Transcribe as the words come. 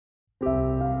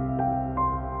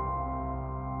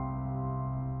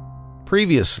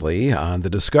Previously on the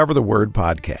Discover the Word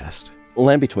podcast.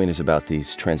 Land Between is about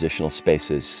these transitional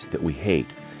spaces that we hate,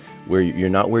 where you're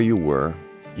not where you were,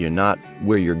 you're not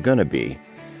where you're going to be,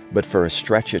 but for a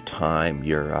stretch of time,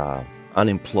 you're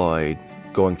unemployed,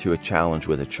 going through a challenge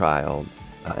with a child,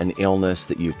 an illness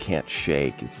that you can't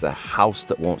shake. It's the house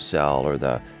that won't sell or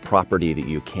the property that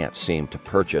you can't seem to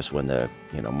purchase when the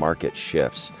market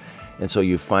shifts. And so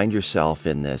you find yourself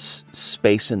in this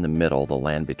space in the middle, the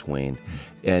land between,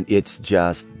 and it's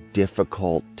just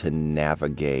difficult to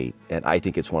navigate. And I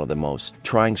think it's one of the most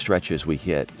trying stretches we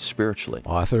hit spiritually.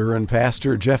 Author and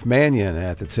pastor Jeff Manion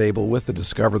at the table with the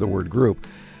Discover the Word group,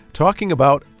 talking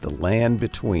about the land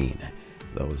between,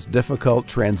 those difficult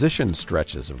transition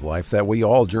stretches of life that we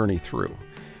all journey through.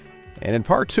 And in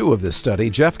part 2 of this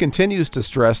study, Jeff continues to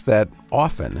stress that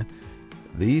often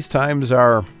these times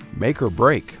are make or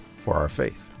break for our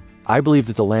faith. I believe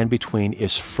that the land between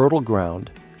is fertile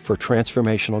ground for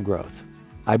transformational growth.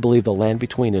 I believe the land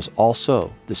between is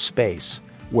also the space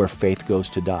where faith goes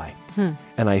to die.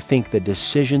 And I think the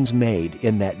decisions made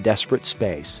in that desperate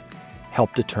space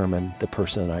help determine the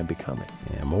person that I'm becoming.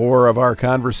 And more of our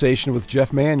conversation with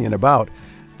Jeff Manion about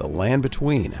the land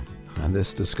between on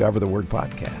this Discover the Word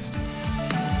podcast.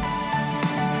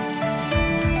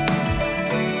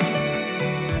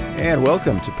 And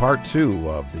welcome to part 2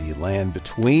 of the Land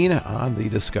Between on the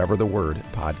Discover the Word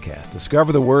podcast.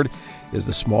 Discover the Word is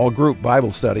the small group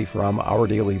Bible study from Our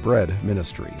Daily Bread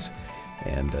Ministries.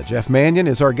 And Jeff Manion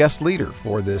is our guest leader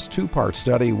for this 2-part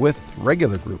study with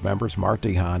regular group members Mart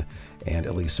DeHaan and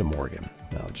Elisa Morgan.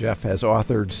 Now, Jeff has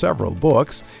authored several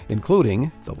books,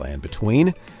 including The Land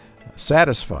Between,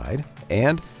 Satisfied,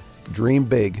 and Dream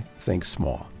Big, Think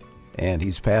Small. And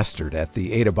he's pastored at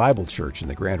the Ada Bible Church in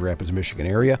the Grand Rapids, Michigan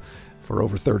area for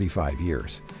over 35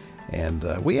 years. And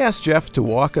we asked Jeff to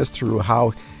walk us through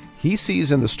how he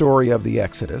sees in the story of the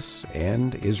Exodus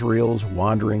and Israel's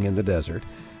wandering in the desert,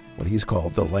 what he's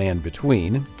called the land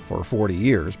between for 40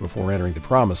 years before entering the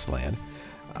Promised Land,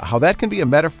 how that can be a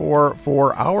metaphor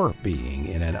for our being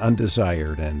in an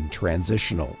undesired and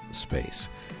transitional space.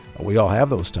 We all have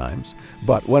those times,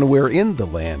 but when we're in the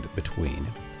land between,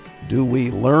 do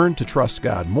we learn to trust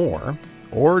God more,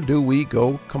 or do we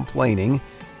go complaining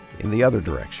in the other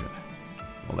direction?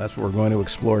 Well, that's what we're going to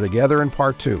explore together in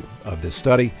part 2 of this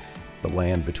study, The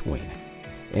Land Between.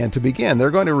 And to begin,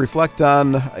 they're going to reflect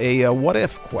on a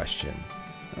what-if question.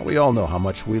 Now, we all know how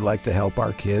much we like to help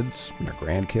our kids and our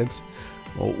grandkids.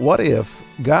 Well, what if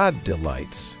God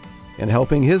delights in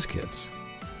helping His kids?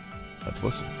 Let's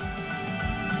listen.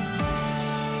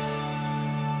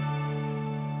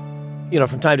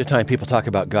 From time to time, people talk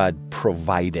about God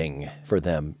providing for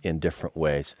them in different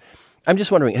ways. I'm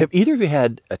just wondering, have either of you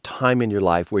had a time in your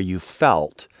life where you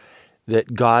felt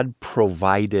that God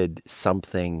provided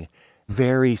something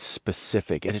very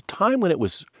specific at a time when it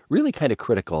was really kind of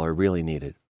critical or really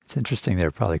needed? It's interesting. There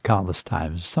are probably countless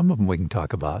times. Some of them we can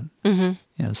talk about.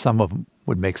 Mm-hmm. Some of them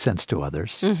would make sense to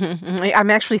others. Mm-hmm.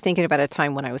 I'm actually thinking about a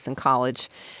time when I was in college.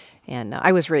 And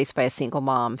I was raised by a single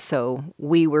mom, so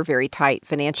we were very tight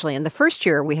financially. And the first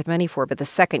year we had money for, but the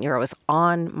second year I was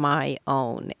on my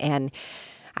own. And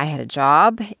I had a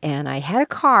job, and I had a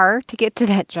car to get to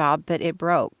that job, but it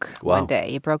broke one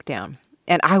day. It broke down.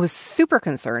 And I was super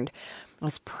concerned. I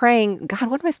was praying,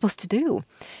 God, what am I supposed to do?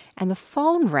 And the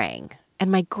phone rang,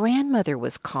 and my grandmother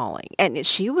was calling. And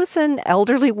she was an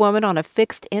elderly woman on a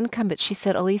fixed income, but she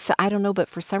said, Elisa, I don't know, but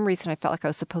for some reason I felt like I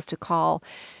was supposed to call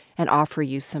and offer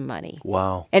you some money.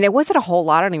 Wow. And it wasn't a whole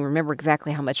lot. I don't even remember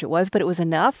exactly how much it was, but it was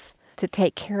enough to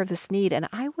take care of this need. And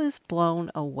I was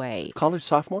blown away. College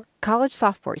sophomore? College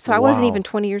sophomore. So I wasn't even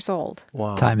 20 years old.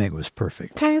 Wow. Timing was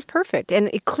perfect. Timing was perfect.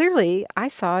 And clearly, I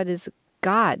saw it as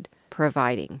God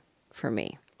providing for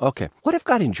me. Okay. What if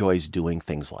God enjoys doing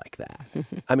things like that?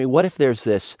 I mean, what if there's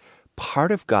this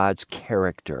part of God's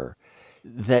character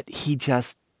that He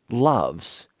just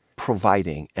loves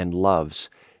providing and loves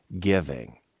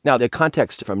giving? Now, the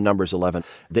context from Numbers 11,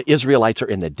 the Israelites are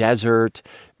in the desert.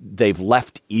 They've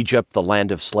left Egypt, the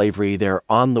land of slavery. They're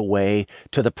on the way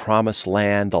to the Promised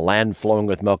Land, the land flowing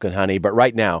with milk and honey. But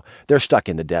right now, they're stuck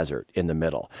in the desert in the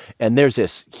middle. And there's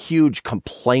this huge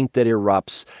complaint that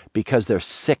erupts because they're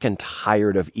sick and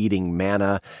tired of eating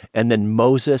manna. And then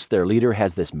Moses, their leader,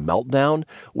 has this meltdown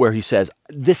where he says,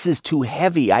 this is too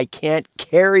heavy. I can't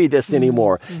carry this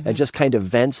anymore. Mm-hmm. And just kind of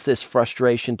vents this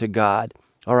frustration to God.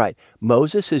 All right,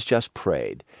 Moses has just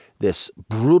prayed this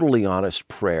brutally honest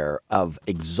prayer of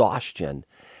exhaustion.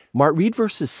 Mart, read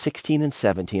verses 16 and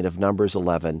 17 of Numbers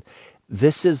 11.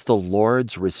 This is the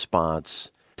Lord's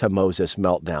response to Moses'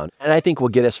 meltdown. And I think will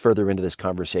get us further into this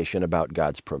conversation about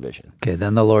God's provision. Okay,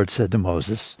 then the Lord said to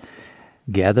Moses,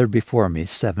 Gather before me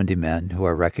 70 men who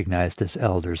are recognized as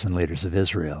elders and leaders of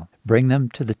Israel. Bring them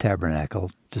to the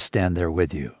tabernacle to stand there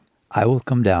with you. I will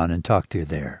come down and talk to you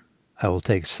there. I will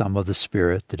take some of the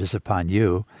Spirit that is upon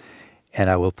you, and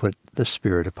I will put the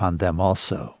Spirit upon them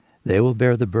also. They will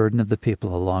bear the burden of the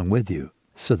people along with you,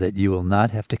 so that you will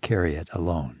not have to carry it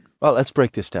alone. Well, let's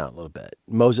break this down a little bit.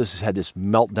 Moses has had this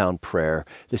meltdown prayer.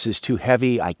 This is too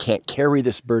heavy. I can't carry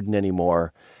this burden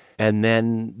anymore. And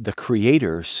then the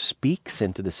Creator speaks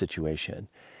into the situation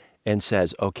and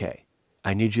says, okay,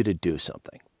 I need you to do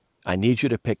something. I need you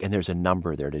to pick, and there's a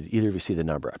number there. Did either of you see the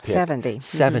number? Pick 70.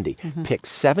 70. Mm-hmm. Pick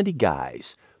 70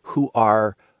 guys who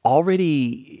are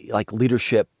already like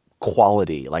leadership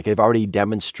quality, like they've already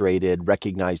demonstrated,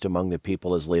 recognized among the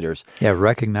people as leaders. Yeah,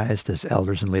 recognized as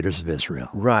elders and leaders of Israel.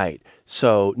 Right.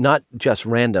 So not just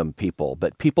random people,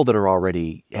 but people that are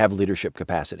already have leadership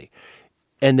capacity.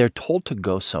 And they're told to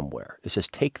go somewhere. It says,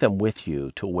 take them with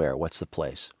you to where? What's the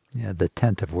place? Yeah, the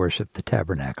tent of worship, the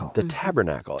tabernacle. The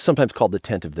tabernacle, sometimes called the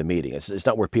tent of the meeting. It's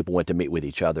not where people went to meet with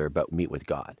each other, but meet with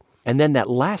God. And then that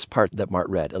last part that Mart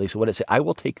read, Elisa, what did it say? I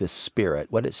will take the Spirit.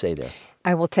 What did it say there?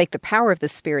 I will take the power of the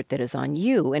Spirit that is on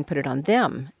you and put it on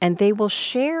them, and they will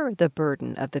share the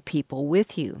burden of the people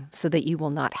with you so that you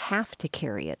will not have to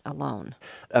carry it alone.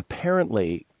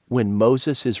 Apparently, when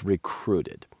Moses is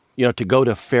recruited, to go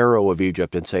to Pharaoh of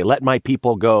Egypt and say, let my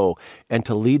people go, and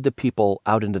to lead the people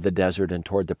out into the desert and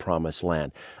toward the promised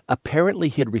land, apparently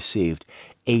he had received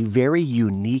a very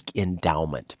unique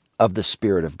endowment of the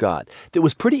Spirit of God that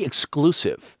was pretty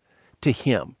exclusive to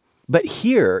him. But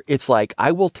here, it's like,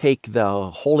 I will take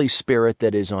the Holy Spirit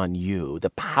that is on you,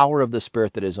 the power of the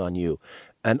Spirit that is on you,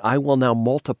 and I will now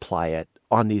multiply it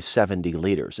on these 70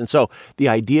 leaders. And so the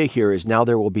idea here is now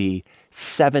there will be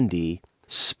 70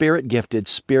 Spirit-gifted,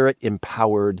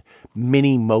 Spirit-empowered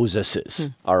mini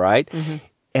Moseses, all right? Mm-hmm.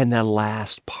 And the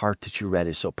last part that you read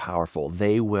is so powerful.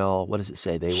 They will, what does it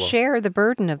say? They will share the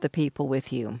burden of the people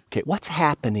with you. Okay, what's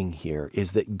happening here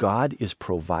is that God is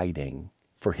providing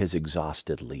for his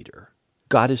exhausted leader.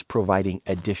 God is providing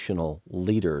additional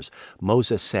leaders.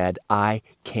 Moses said, I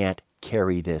can't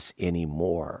carry this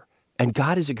anymore. And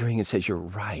God is agreeing and says, you're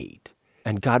right.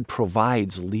 And God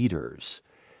provides leaders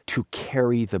to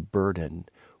carry the burden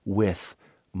with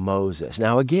Moses.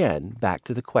 Now again, back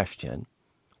to the question,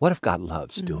 what if God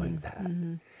loves doing that?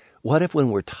 Mm-hmm. What if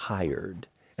when we're tired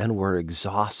and we're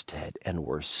exhausted and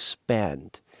we're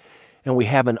spent and we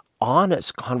have an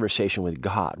honest conversation with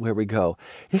God where we go,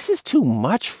 this is too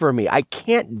much for me. I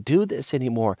can't do this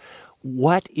anymore.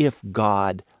 What if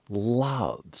God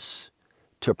loves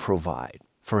to provide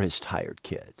for his tired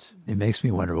kids? It makes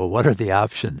me wonder, well, what are the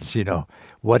options?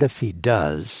 What if he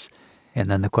does? And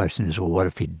then the question is, well, what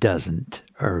if he doesn't?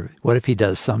 Or what if he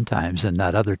does sometimes and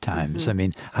not other times? Mm-hmm. I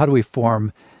mean, how do we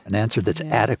form an answer that's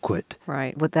adequate?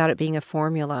 Right, without it being a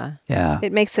formula. Yeah.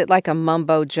 It makes it like a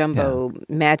mumbo-jumbo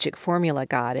magic formula,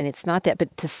 God, and it's not that.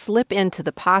 But to slip into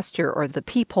the posture or the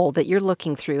peephole that you're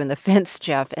looking through in the fence,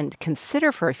 Jeff, and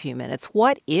consider for a few minutes,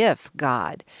 what if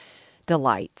God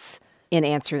delights in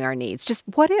answering our needs? Just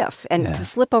what if? And to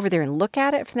slip over there and look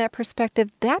at it from that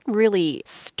perspective, that really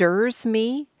stirs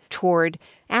me toward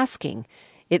asking.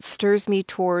 It stirs me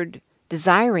toward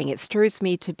desiring. It stirs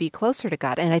me to be closer to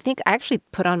God. And I think I actually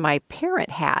put on my parent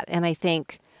hat and I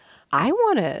think, I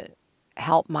want to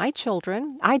help my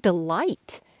children. I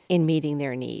delight in meeting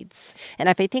their needs. And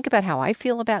if I think about how I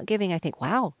feel about giving, I think,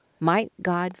 wow, might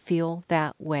God feel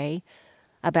that way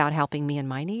about helping me in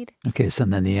my need? Okay, so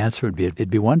then the answer would be, it'd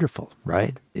be wonderful,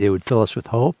 right? It would fill us with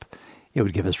hope. It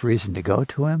would give us reason to go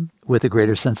to him with a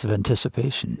greater sense of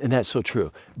anticipation. And that's so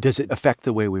true. Does it affect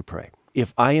the way we pray?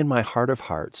 If I, in my heart of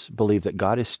hearts, believe that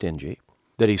God is stingy,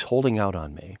 that he's holding out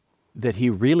on me, that he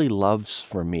really loves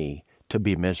for me to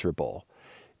be miserable,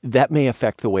 that may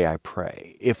affect the way I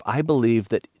pray. If I believe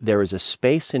that there is a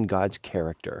space in God's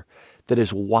character that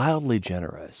is wildly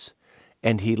generous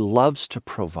and he loves to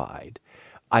provide,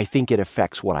 I think it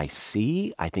affects what I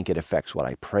see. I think it affects what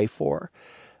I pray for.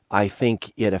 I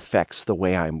think it affects the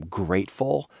way I'm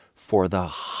grateful for the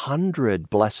 100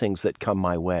 blessings that come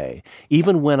my way,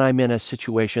 even when I'm in a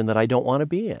situation that I don't want to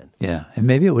be in. Yeah, and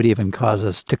maybe it would even cause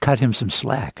us to cut him some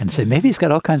slack and say, maybe he's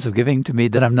got all kinds of giving to me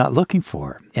that I'm not looking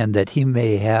for, and that he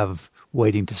may have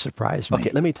waiting to surprise me. Okay,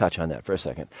 let me touch on that for a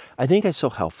second. I think it's so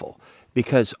helpful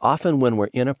because often when we're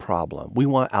in a problem, we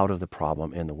want out of the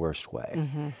problem in the worst way.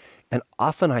 Mm-hmm. And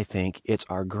often I think it's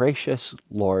our gracious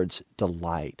Lord's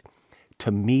delight to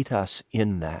meet us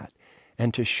in that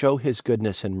and to show his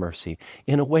goodness and mercy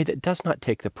in a way that does not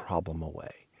take the problem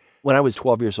away, When I was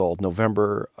 12 years old,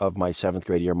 November of my 7th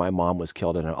grade year, my mom was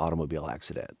killed in an automobile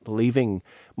accident, leaving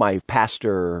my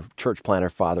pastor, church planter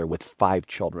father with 5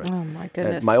 children. Oh, my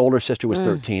goodness. And my older sister was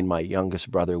 13. My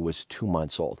youngest brother was 2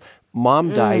 months old. Mom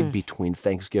died between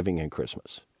Thanksgiving and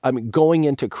Christmas. I mean, going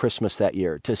into Christmas that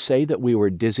year, to say that we were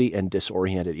dizzy and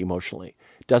disoriented emotionally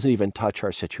doesn't even touch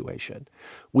our situation.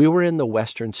 We were in the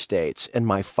western states, and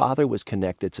my father was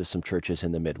connected to some churches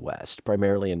in the Midwest,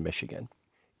 primarily in Michigan.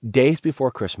 Days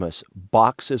before Christmas,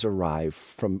 boxes arrived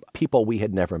from people we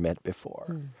had never met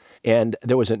before. And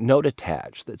there was a note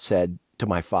attached that said to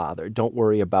my father, "Don't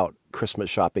worry about Christmas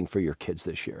shopping for your kids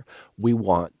this year. We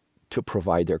want to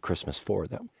provide their Christmas for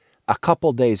them." A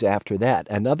couple days after that,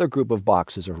 another group of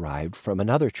boxes arrived from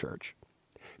another church.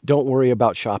 "Don't worry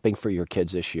about shopping for your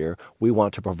kids this year. We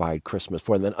want to provide Christmas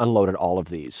for them," and unloaded all of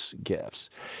these gifts.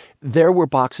 There were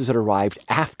boxes that arrived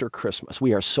after Christmas.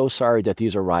 "We are so sorry that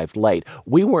these arrived late."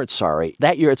 We weren't sorry.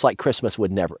 That year, it's like Christmas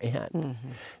would never end.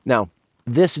 Now,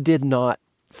 this did not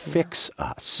fix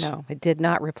us. No, it did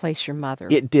not replace your mother.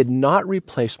 It did not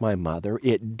replace my mother.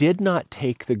 It did not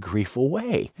take the grief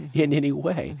away in any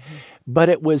way. But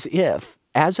it was if,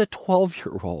 as a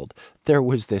 12-year-old, there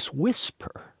was this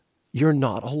whisper, "You're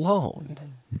not alone.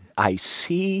 I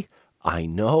see, I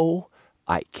know,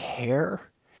 I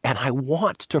care, and I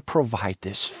want to provide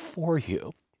this for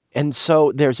you." And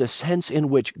so there's a sense in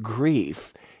which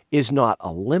grief is not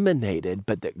eliminated,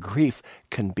 but that grief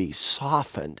can be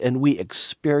softened. And we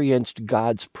experienced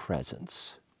God's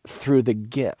presence through the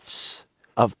gifts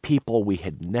of people we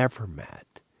had never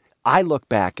met. I look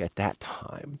back at that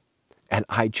time and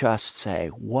I just say,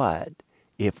 what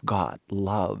if God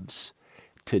loves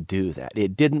to do that?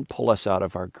 It didn't pull us out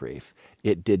of our grief.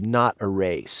 It did not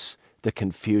erase the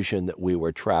confusion that we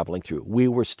were traveling through. We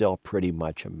were still pretty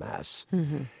much a mess.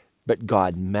 But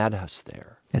God met us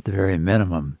there. At the very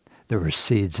minimum, there were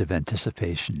seeds of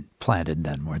anticipation planted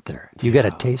then, weren't there? You got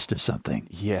a taste of something.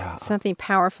 Yeah. Something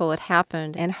powerful had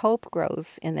happened, and hope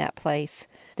grows in that place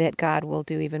that God will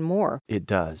do even more It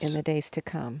does. in the days to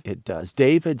come. It does.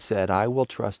 David said, "I will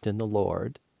trust in the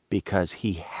Lord because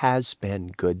he has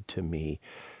been good to me."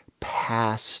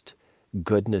 Past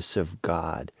goodness of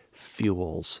God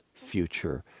fuels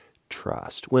future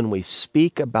trust. When we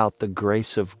speak about the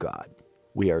grace of God,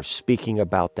 we are speaking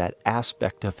about that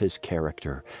aspect of his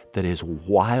character that is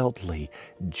wildly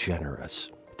generous.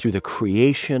 Through the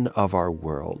creation of our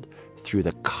world, through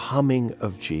the coming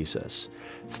of Jesus,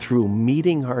 through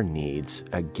meeting our needs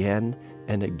again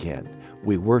and again,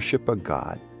 we worship a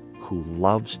God who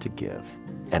loves to give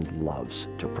and loves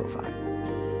to provide.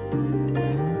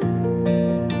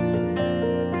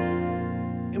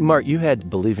 Mark, you had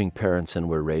believing parents and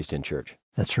were raised in church.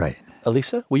 That's right.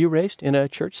 Elisa, were you raised in a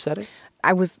church setting?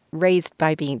 I was raised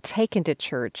by being taken to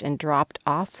church and dropped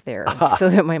off there so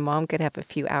that my mom could have a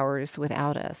few hours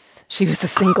without us. She was a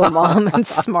single mom and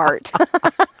smart.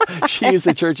 She was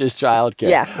the church's childcare.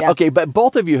 Yeah. Okay, but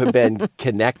both of you have been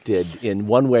connected in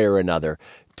one way or another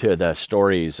to the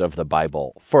stories of the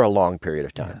Bible for a long period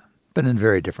of time. But in a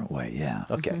very different way, yeah.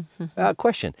 Okay.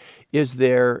 Question. Is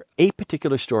there a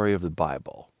particular story of the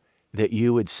Bible that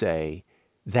you would say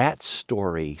that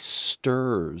story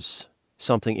stirs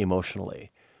something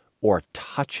emotionally or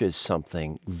touches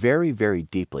something very, very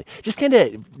deeply? Just kind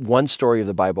of one story of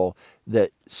the Bible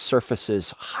that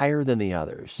surfaces higher than the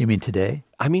others. You mean today?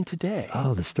 I mean today.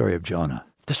 Oh, the story of Jonah.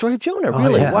 The story of Jonah,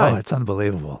 really? Oh, yeah. Wow. Oh, it's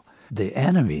unbelievable. The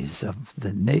enemies of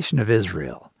the nation of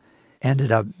Israel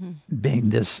ended up being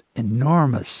this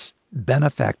enormous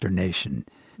benefactor nation.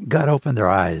 God opened their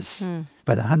eyes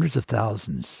by the hundreds of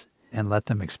thousands and let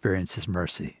them experience his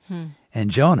mercy.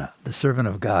 And Jonah, the servant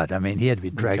of God, I mean, he had to be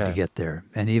dragged to get there.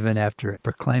 And even after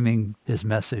proclaiming his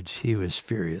message, he was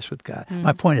furious with God.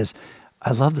 My point is,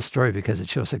 I love the story because it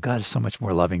shows that God is so much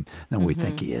more loving than we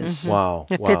think he is. Wow.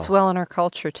 It fits well in our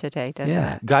culture today, doesn't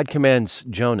Yeah. it? God commands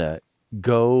Jonah,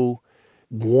 go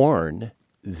warn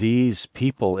these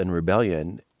people in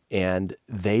rebellion, and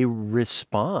they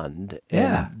respond.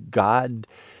 Yeah. And God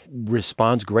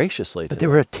responds graciously to But they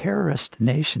them. were a terrorist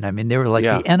nation. I mean, they were like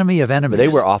the enemy of enemies. They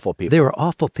were awful people. They were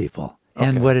awful people.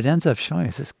 And Okay. what it ends up showing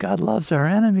us is God loves our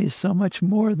enemies so much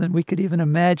more than we could even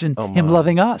imagine him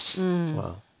loving us.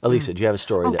 Wow. Elisa, do you have a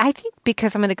story Oh, that... I think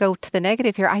because I'm going to go to the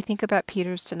negative here, I think about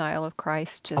Peter's denial of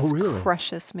Christ just really?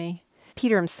 crushes me.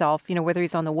 Peter himself, whether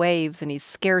he's on the waves and he's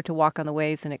scared to walk on the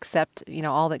waves and accept,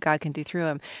 all that God can do through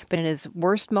him. But in his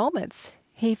worst moments,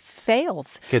 he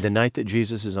fails. Okay, the night that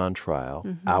Jesus is on trial,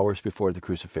 hours before the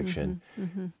crucifixion,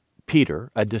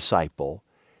 Peter, a disciple,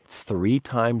 3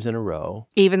 times in a row,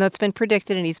 Even though it's been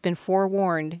predicted and he's been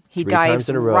forewarned, he 3 times dives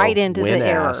in a row, right into the when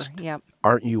error. asked, Yep.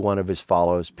 aren't you one of his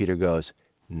followers? Peter goes,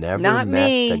 Never Not met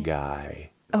me. the guy.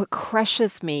 Oh, it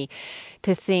crushes me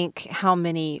to think how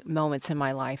many moments in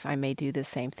my life I may do the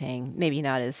same thing. Maybe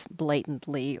not as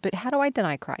blatantly, but how do I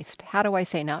deny Christ? How do I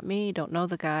say, not me, don't know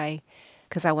the guy?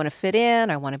 Because I want to fit in,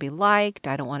 I want to be liked,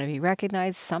 I don't want to be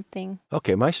recognized, something.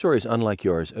 Okay, my story is unlike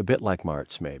yours, a bit like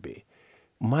Mart's maybe.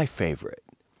 My favorite.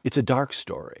 It's a dark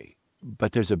story,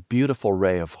 but there's a beautiful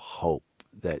ray of hope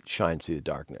that shines through the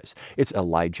darkness. It's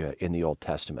Elijah in the Old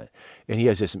Testament. And he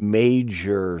has this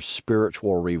major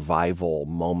spiritual revival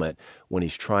moment when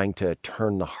he's trying to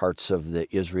turn the hearts of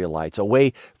the Israelites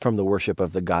away from the worship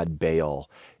of the god Baal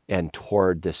and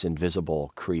toward this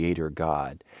invisible creator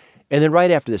God. And then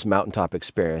right after this mountaintop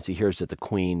experience, he hears that the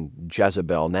queen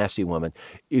Jezebel, nasty woman,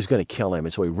 is going to kill him.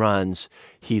 And so he runs,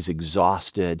 he's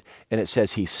exhausted, and it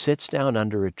says he sits down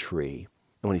under a tree.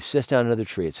 And when he sits down under the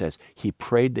tree, it says he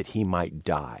prayed that he might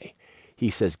die. He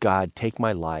says, God, take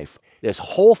my life. This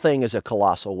whole thing is a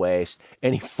colossal waste,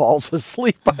 and he falls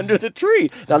asleep under the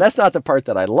tree. Now, that's not the part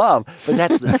that I love, but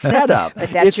that's the setup.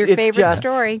 But that's your favorite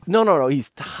story. No.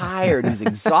 He's tired. He's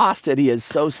exhausted. He is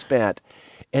so spent.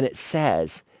 And it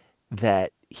says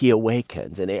that he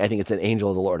awakens, and I think it's an angel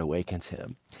of the Lord awakens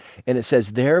him. And it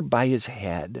says, there by his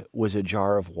head was a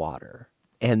jar of water,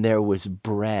 and there was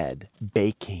bread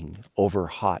baking over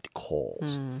hot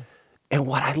coals. And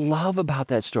what I love about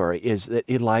that story is that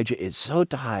Elijah is so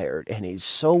tired, and he's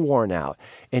so worn out,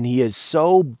 and he is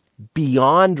so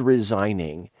beyond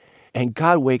resigning. And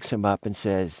God wakes him up and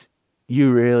says, you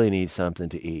really need something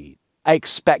to eat. I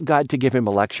expect God to give him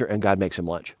a lecture, and God makes him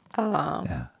lunch. Oh.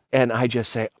 Yeah. And I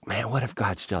just say, man, what if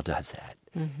God still does that?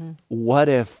 What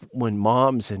if when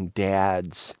moms and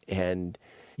dads and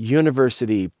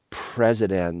university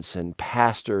presidents and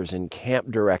pastors and camp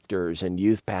directors and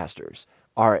youth pastors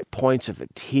are at points of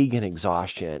fatigue and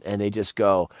exhaustion, and they just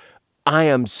go, I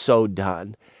am so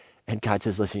done. And God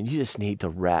says, listen, you just need to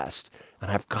rest,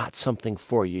 and I've got something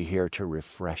for you here to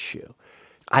refresh you.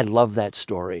 I love that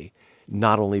story,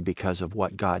 not only because of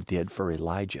what God did for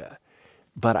Elijah,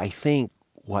 but I think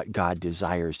what God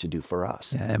desires to do for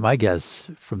us. Yeah, and my guess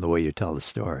from the way you tell the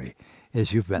story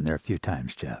is you've been there a few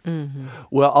times, Jeff.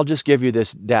 Well, I'll just give you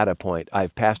this data point.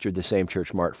 I've pastored the same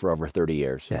church, Mart, for over 30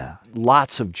 years. Yeah.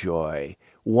 Lots of joy,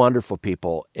 wonderful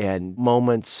people, and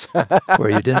moments.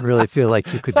 Where you didn't really feel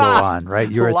like you could go on, right?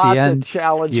 You're at Lots the of end,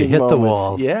 challenging you hit the moments.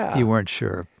 wall, Yeah. you weren't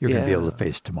sure you're going to be able Yeah. to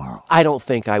face tomorrow. I don't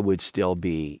think I would still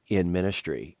be in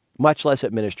ministry, much less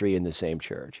at ministry in the same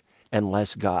church,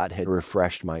 unless God had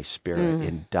refreshed my spirit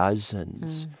in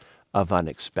dozens of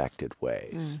unexpected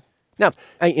ways. Now,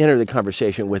 I enter the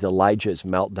conversation with Elijah's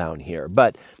meltdown here,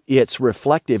 but it's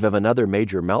reflective of another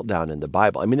major meltdown in the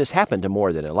Bible. I mean, this happened to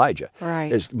more than Elijah. Right.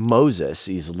 There's Moses.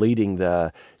 He's leading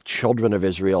the children of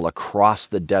Israel across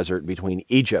the desert between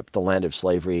Egypt, the land of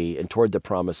slavery, and toward the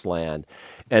promised land.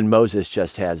 And Moses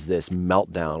just has this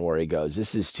meltdown where he goes,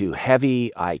 this is too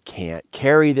heavy. I can't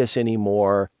carry this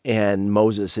anymore. And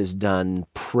Moses is done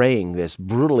praying this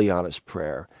brutally honest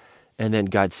prayer. And then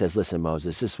God says, listen,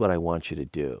 Moses, this is what I want you to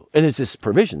do. And it's this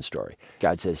provision story.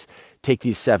 God says, take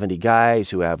these 70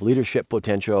 guys who have leadership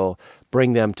potential,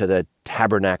 bring them to the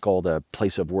tabernacle, the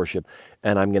place of worship,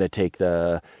 and I'm going to take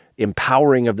the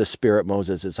empowering of the Spirit,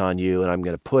 Moses, it's on you, and I'm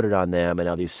going to put it on them, and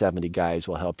now these 70 guys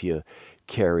will help you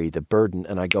carry the burden.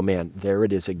 And I go, man, there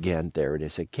it is again, there it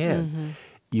is again.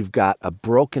 You've got a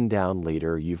broken down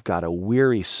leader, you've got a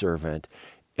weary servant,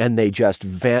 and they just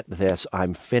vent this,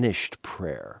 I'm finished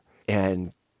prayer.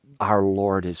 And our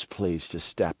Lord is pleased to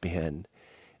step in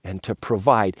and to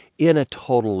provide in a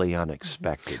totally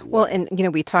unexpected way. Well, and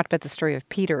we talked about the story of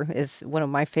Peter is one of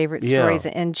my favorite stories,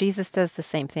 and Jesus does the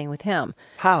same thing with him.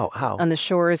 How? On the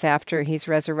shores after he's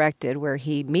resurrected, where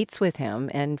he meets with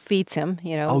him and feeds him,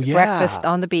 yeah. breakfast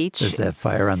on the beach. There's that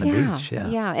fire on the beach. Yeah.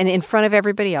 Yeah, and in front of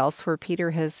everybody else, where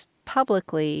Peter has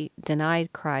publicly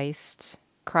denied Christ,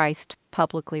 Christ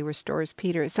publicly restores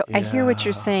Peter. So I hear what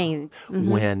you're saying.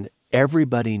 When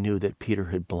everybody knew that Peter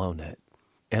had blown it,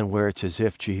 and where it's as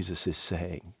if Jesus is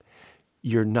saying,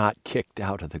 you're not kicked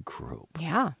out of the group.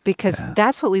 Yeah, because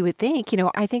that's what we would think.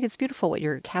 I think it's beautiful what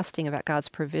you're casting about God's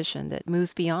provision that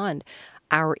moves beyond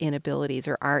our inabilities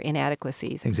or our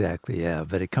inadequacies. Exactly, yeah.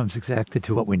 But it comes exactly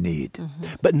to what we need.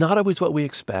 But not always what we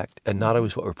expect, and not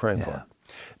always what we're praying for.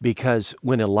 Because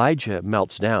when Elijah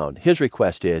melts down, his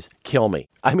request is, kill me.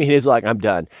 I mean, it's like, I'm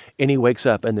done. And he wakes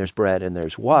up and there's bread and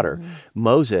there's water.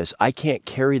 Moses, I can't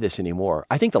carry this anymore.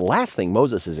 I think the last thing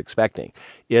Moses is expecting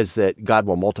is that God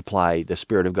will multiply the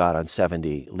Spirit of God on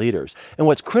 70 leaders. And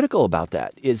what's critical about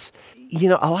that is, a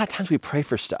lot of times we pray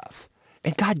for stuff,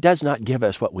 and God does not give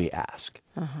us what we ask.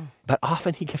 But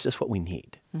often he gives us what we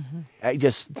need. I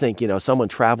just think, someone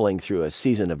traveling through a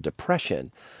season of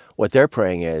depression, what they're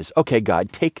praying is, okay,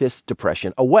 God, take this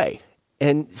depression away.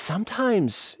 And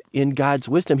sometimes in God's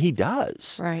wisdom, he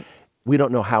does. Right. We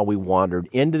don't know how we wandered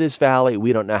into this valley.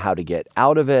 We don't know how to get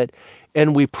out of it.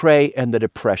 And we pray and the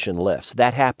depression lifts.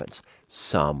 That happens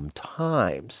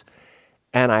sometimes.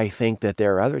 And I think that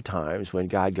there are other times when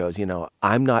God goes,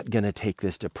 I'm not going to take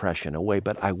this depression away,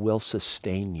 but I will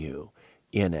sustain you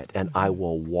in it and I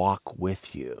will walk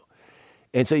with you.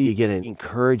 And so you get an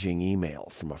encouraging email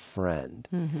from a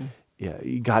friend. Yeah,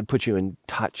 God puts you in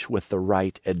touch with the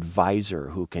right advisor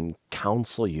who can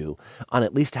counsel you on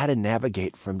at least how to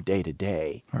navigate from day to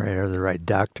day. Or the right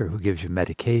doctor who gives you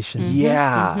medication.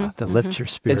 Yeah. To lift your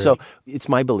spirit. And so it's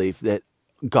my belief that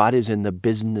God is in the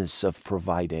business of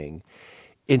providing.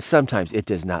 And sometimes it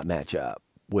does not match up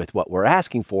with what we're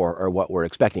asking for or what we're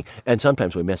expecting. And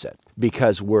sometimes we miss it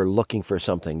because we're looking for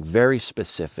something very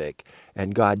specific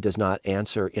and God does not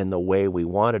answer in the way we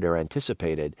wanted or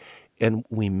anticipated. And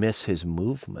we miss his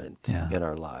movement in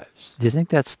our lives. Do you think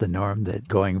that's the norm, that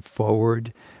going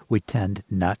forward we tend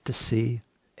not to see?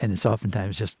 And it's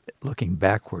oftentimes just looking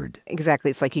backward.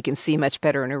 Exactly. It's like you can see much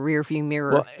better in a rearview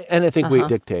mirror. Well, and I think we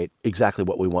dictate exactly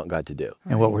what we want God to do.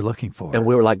 And what we're looking for. And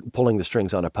we were like pulling the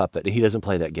strings on a puppet, and he doesn't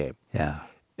play that game. Yeah.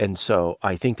 And so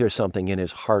I think there's something in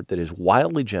his heart that is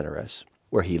wildly generous,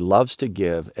 where he loves to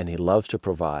give and he loves to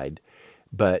provide,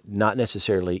 but not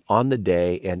necessarily on the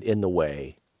day and in the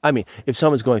way. I mean, if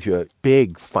someone's going through a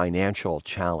big financial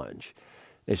challenge,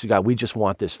 they say, God, we just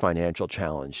want this financial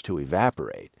challenge to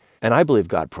evaporate. And I believe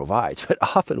God provides, but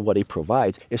often what he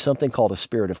provides is something called a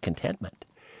spirit of contentment.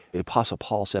 The Apostle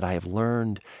Paul said, I have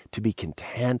learned to be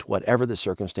content, whatever the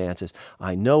circumstances.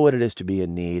 I know what it is to be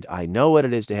in need. I know what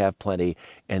it is to have plenty.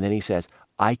 And then he says,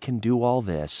 I can do all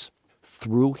this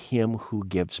through him who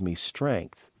gives me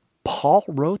strength. Paul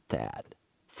wrote that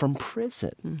from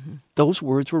prison. Those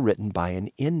words were written by an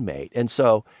inmate. And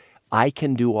so I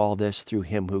can do all this through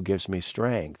him who gives me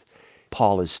strength.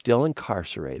 Paul is still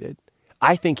incarcerated.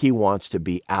 I think he wants to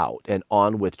be out and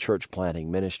on with church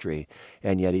planting ministry.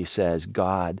 And yet he says,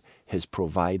 God has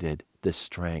provided the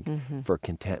strength for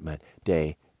contentment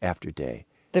day after day.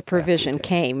 The provision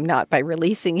came not by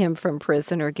releasing him from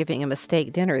prison or giving him a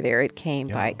steak dinner there. It came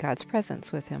by God's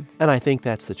presence with him. And I think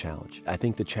that's the challenge. I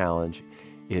think the challenge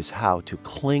is how to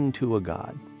cling to a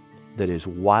God that is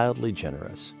wildly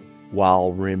generous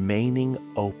while remaining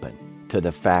open to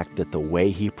the fact that the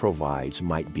way he provides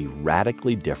might be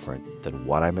radically different than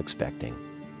what I'm expecting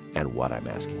and what I'm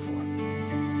asking for.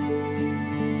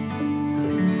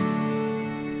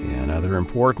 Another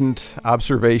important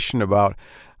observation about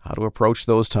how to approach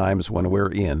those times when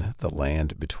we're in the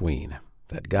land between,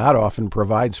 that God often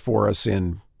provides for us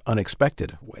in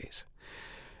unexpected ways.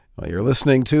 Well, you're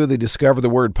listening to the Discover the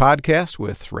Word podcast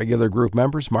with regular group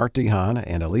members Mart DeHaan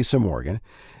and Elisa Morgan,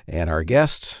 and our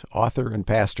guest, author and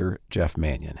pastor Jeff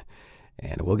Manion.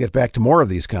 And we'll get back to more of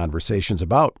these conversations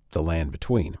about the land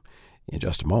between in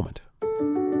just a moment.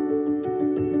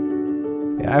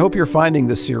 I hope you're finding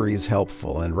this series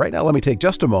helpful. And right now, let me take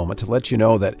just a moment to let you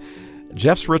know that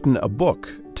Jeff's written a book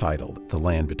titled The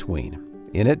Land Between.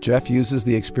 In it, Jeff uses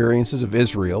the experiences of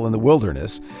Israel in the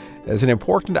wilderness as an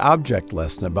important object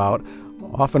lesson about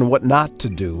often what not to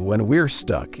do when we're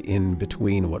stuck in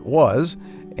between what was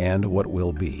and what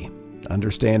will be.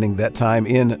 Understanding that time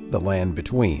in the land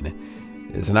between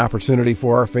is an opportunity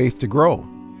for our faith to grow.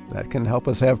 That can help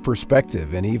us have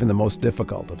perspective in even the most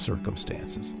difficult of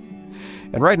circumstances.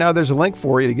 And right now, there's a link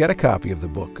for you to get a copy of the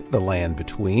book, The Land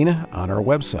Between, on our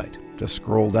website. Just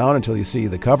scroll down until you see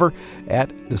the cover at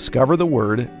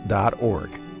discovertheword.org.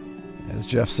 As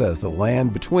Jeff says, the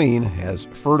land between has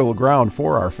fertile ground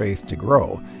for our faith to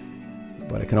grow,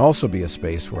 but it can also be a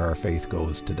space where our faith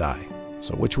goes to die.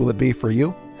 So which will it be for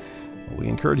you? We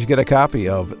encourage you to get a copy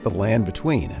of The Land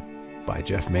Between by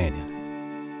Jeff Manion.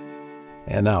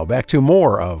 And now back to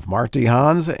more of Mart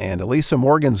DeHaan's and Elisa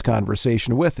Morgan's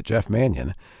conversation with Jeff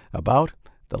Manion about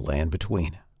the land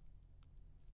between.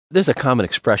 There's a common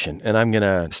expression, and I'm going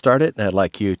to start it, and I'd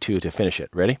like you to finish it.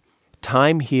 Ready?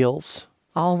 Time heals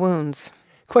all wounds.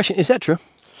 Question, is that true?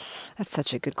 That's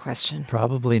such a good question.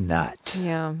 Probably not.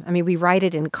 Yeah. I mean, we write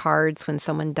it in cards when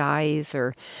someone dies,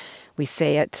 or we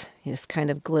say it just kind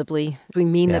of glibly. We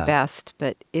mean the best,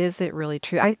 but is it really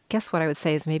true? I guess what I would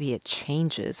say is maybe it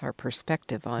changes our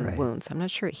perspective on wounds. I'm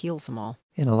not sure it heals them all.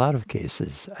 In a lot of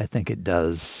cases, I think it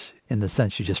does, in the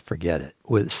sense you just forget it,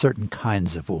 with certain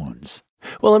kinds of wounds.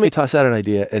 Well, let me toss out an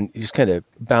idea and just kind of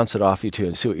bounce it off you two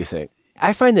and see what you think.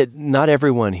 I find that not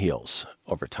everyone heals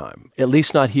over time, at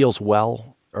least not heals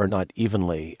well or not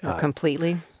evenly. Or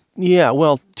completely? Yeah,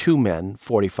 well, two men,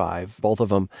 45, both of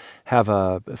them have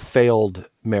a failed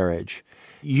marriage.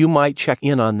 You might check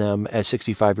in on them as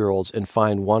 65-year-olds and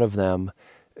find one of them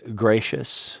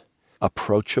gracious,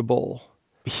 approachable,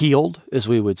 healed, as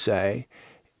we would say,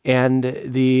 and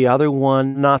the other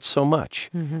one not so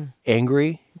much.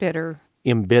 Angry, Bitter.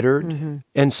 embittered.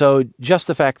 And so just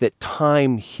the fact that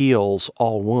time heals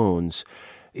all wounds,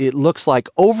 it looks like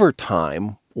over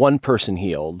time, one person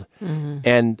healed,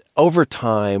 and over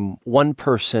time, one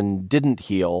person didn't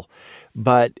heal.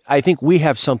 But I think we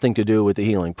have something to do with the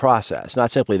healing process.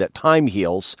 Not simply that time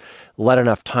heals, let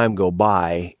enough time go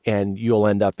by, and you'll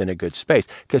end up in a good space.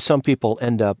 Because some people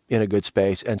end up in a good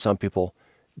space, and some people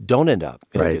don't end up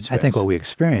in a good space. I think what we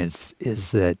experience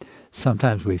is that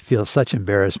sometimes we feel such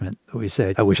embarrassment that we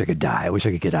say, I wish I could die. I wish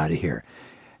I could get out of here.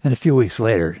 And a few weeks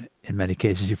later, in many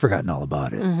cases, you've forgotten all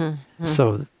about it.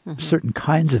 So certain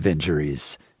kinds of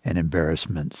injuries and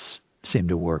embarrassments seem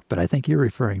to work. But I think you're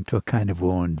referring to a kind of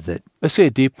wound that... Let's say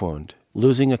a deep wound.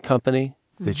 Losing a company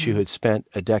that you had spent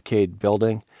a decade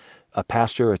building, a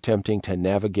pastor attempting to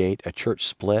navigate a church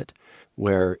split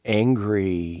where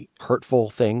angry,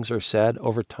 hurtful things are said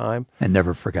over time. And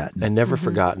never forgotten. And never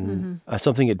forgotten.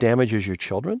 Something that damages your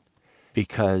children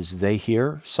because they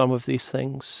hear some of these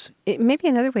things. Maybe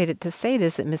another way to say it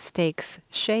is that mistakes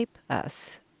shape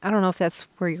us. I don't know if that's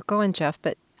where you're going, Jeff,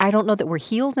 but I don't know that we're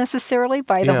healed necessarily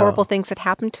by the horrible things that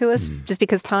happen to us just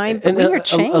because time, but we are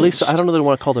changed. Elisa, I don't know that I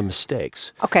want to call them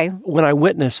mistakes. Okay. When I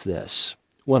witness this,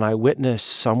 when I witness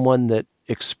someone that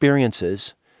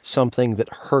experiences something that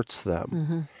hurts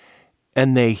them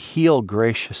and they heal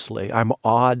graciously, I'm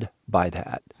awed by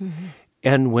that.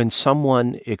 And when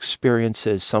someone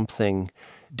experiences something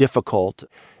difficult,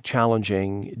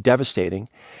 challenging, devastating,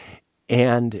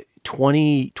 and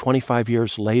 20, 25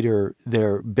 years later,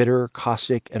 they're bitter,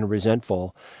 caustic, and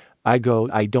resentful, I go,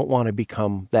 I don't want to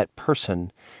become that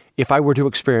person if I were to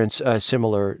experience a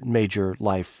similar major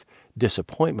life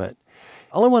disappointment.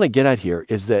 All I want to get at here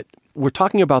is that we're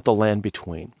talking about the land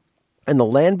between. And the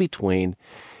land between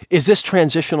is this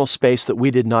transitional space that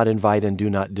we did not invite and do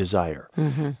not desire.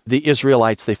 The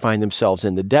Israelites, they find themselves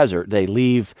in the desert. They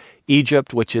leave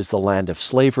Egypt, which is the land of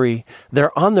slavery.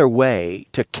 They're on their way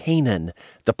to Canaan,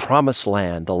 the promised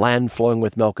land, the land flowing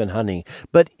with milk and honey.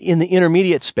 But in the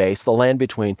intermediate space, the land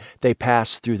between, they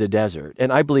pass through the desert.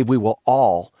 And I believe we will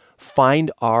all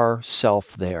find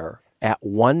ourselves there at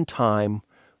one time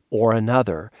or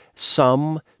another,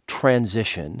 some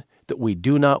transition that we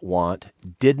do not want,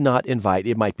 did not invite.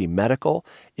 It might be medical,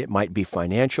 it might be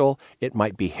financial, it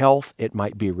might be health, it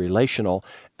might be relational,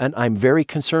 and I'm very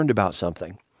concerned about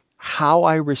something. How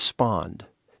I respond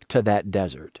to that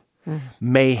desert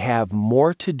may have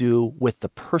more to do with the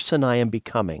person I am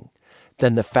becoming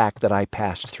than the fact that I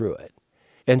passed through it.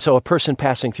 And so a person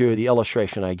passing through the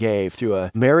illustration I gave, through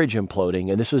a marriage imploding,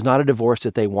 and this was not a divorce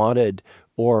that they wanted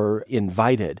or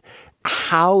invited,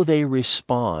 how they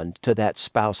respond to that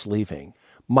spouse leaving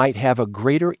might have a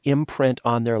greater imprint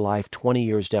on their life 20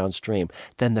 years downstream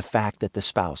than the fact that the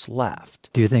spouse left.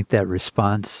 Do you think that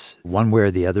response, one way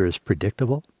or the other, is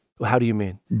predictable? How do you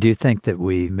mean? Do you think that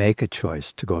we make a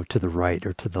choice to go to the right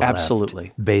or to the Absolutely.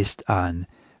 left based on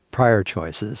prior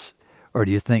choices? Or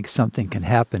do you think something can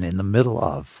happen in the middle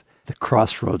of the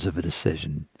crossroads of a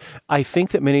decision? I think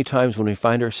that many times when we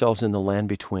find ourselves in the land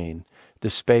between, the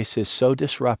space is so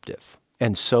disruptive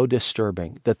and so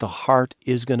disturbing that the heart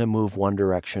is going to move one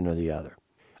direction or the other.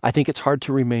 I think it's hard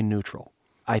to remain neutral.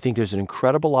 I think there's an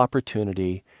incredible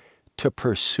opportunity to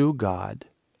pursue God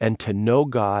and to know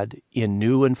God in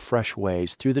new and fresh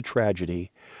ways through the tragedy,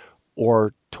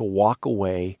 or to walk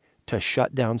away, to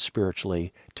shut down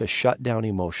spiritually, to shut down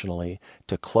emotionally,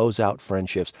 to close out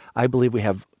friendships. I believe we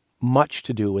have much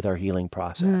to do with our healing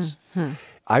process.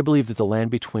 I believe that the land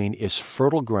between is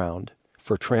fertile ground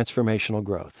for transformational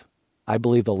growth. I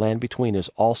believe the land between is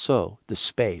also the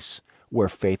space where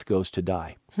faith goes to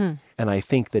die. And I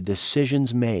think the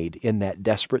decisions made in that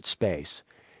desperate space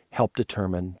help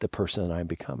determine the person that I'm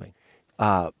becoming.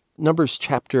 Numbers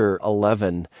chapter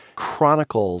 11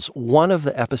 chronicles one of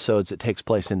the episodes that takes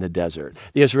place in the desert.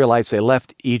 The Israelites, they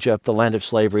left Egypt, the land of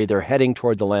slavery. They're heading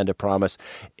toward the land of promise.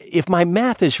 If my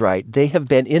math is right, they have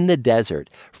been in the desert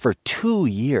for 2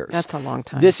 years. That's a long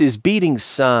time. This is beating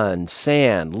sun,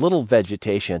 sand, little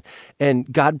vegetation.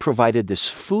 And God provided this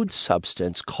food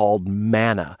substance called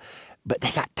manna. But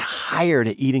they got tired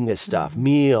of eating this stuff,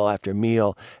 meal after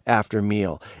meal after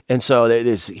meal. And so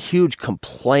there's huge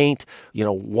complaint,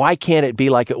 why can't it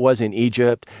be like it was in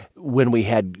Egypt when we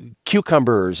had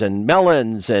cucumbers and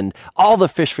melons and all the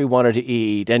fish we wanted to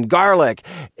eat and garlic?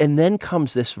 And then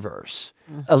comes this verse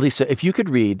Elisa, if you could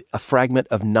read a fragment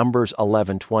of Numbers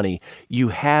 11:20, you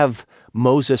have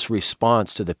Moses'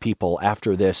 response to the people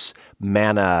after this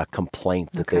manna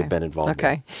complaint that they've been involved in.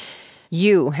 Okay.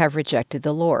 You have rejected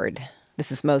the Lord.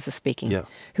 This is Moses speaking. Yeah.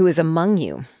 Who is among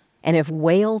you, and have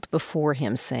wailed before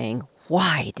him, saying,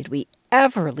 why did we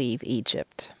ever leave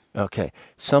Egypt? Okay,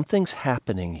 something's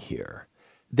happening here.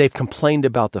 They've complained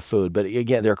about the food, but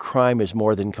again, their crime is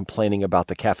more than complaining about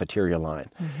the cafeteria line.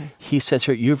 He says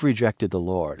here, you've rejected the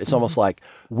Lord. It's almost like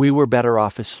we were better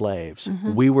off as slaves.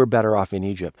 We were better off in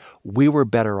Egypt. We were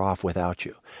better off without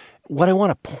you. What I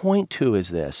want to point to is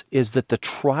this, is that the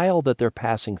trial that they're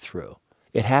passing through,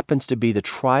 it happens to be the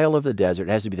trial of the desert,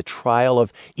 it has to be the trial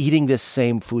of eating this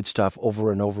same foodstuff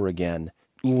over and over again,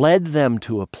 led them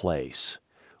to a place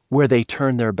where they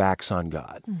turned their backs on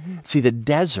God. See, the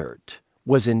desert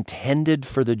was intended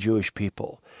for the Jewish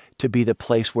people to be the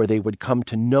place where they would come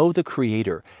to know the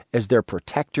Creator as their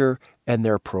protector and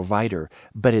their provider.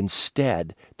 But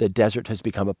instead, the desert has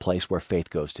become a place where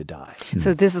faith goes to die.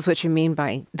 So this is what you mean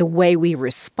by the way we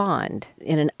respond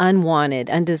in an unwanted,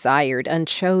 undesired,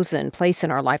 unchosen place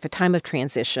in our life, a time of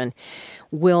transition,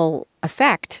 will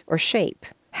affect or shape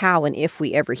how and if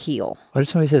we ever heal. What if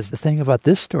somebody says, the thing about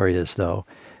this story is, though,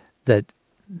 that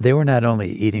they were not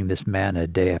only eating this manna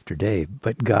day after day,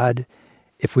 but God,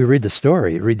 if we read the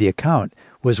story, read the account,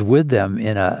 was with them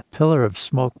in a pillar of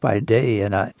smoke by day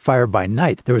and a fire by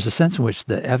night. There was a sense in which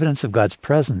the evidence of God's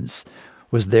presence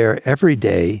was there every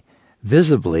day,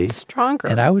 visibly. Stronger.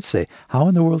 And I would say, how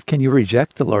in the world can you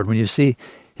reject the Lord when you see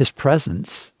his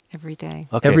presence Every day.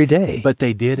 every day? But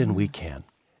they did, and we can.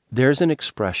 There's an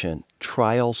expression,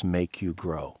 trials make you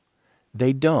grow.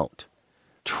 They don't.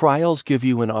 Trials give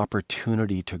you an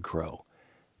opportunity to grow.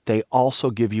 They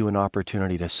also give you an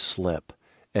opportunity to slip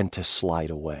and to slide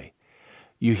away.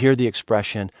 You hear the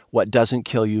expression, what doesn't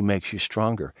kill you makes you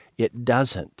stronger. It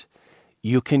doesn't.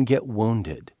 You can get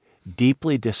wounded,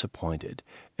 deeply disappointed,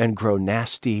 and grow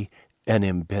nasty and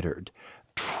embittered.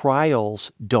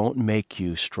 Trials don't make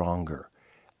you stronger.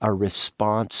 A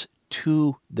response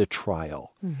to the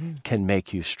trial can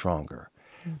make you stronger.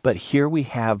 But here we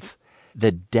have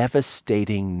the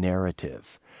devastating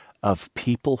narrative of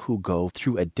people who go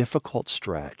through a difficult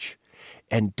stretch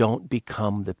and don't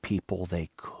become the people they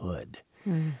could.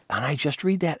 And I just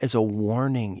read that as a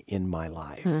warning in my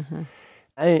life.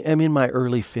 I'm in my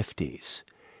early 50s,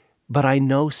 but I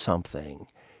know something.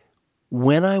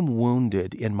 When I'm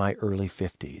wounded in my early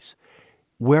 50s,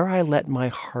 where I let my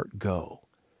heart go,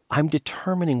 I'm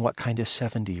determining what kind of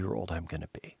 70-year-old I'm going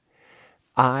to be.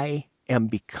 I am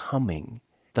becoming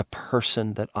the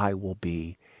person that I will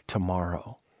be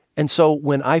tomorrow. And so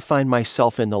when I find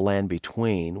myself in the land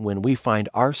between, when we find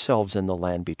ourselves in the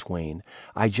land between,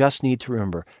 I just need to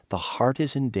remember the heart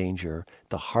is in danger,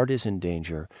 the heart is in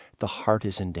danger, the heart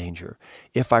is in danger.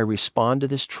 If I respond to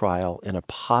this trial in a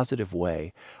positive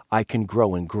way, I can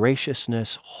grow in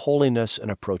graciousness, holiness,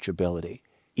 and approachability.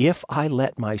 If I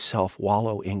let myself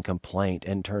wallow in complaint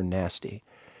and turn nasty,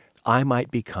 I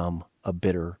might become a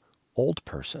bitter old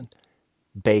person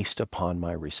based upon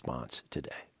my response today.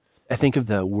 I think of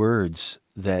the words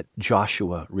that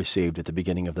Joshua received at the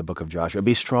beginning of the book of Joshua.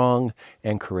 Be strong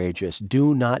and courageous.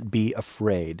 Do not be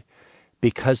afraid,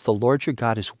 because the Lord your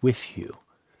God is with you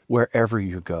wherever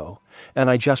you go. And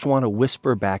I just want to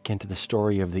whisper back into the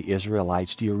story of the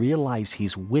Israelites. Do you realize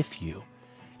he's with you?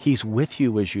 He's with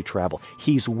you as you travel.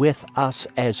 He's with us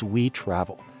as we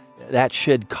travel. That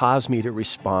should cause me to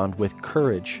respond with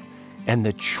courage. And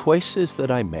the choices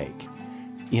that I make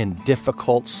in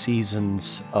difficult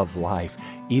seasons of life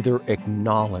either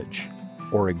acknowledge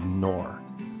or ignore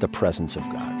the presence of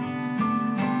God.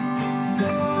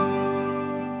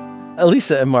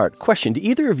 Elisa and Mart, question. Do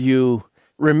either of you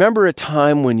remember a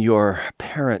time when your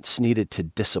parents needed to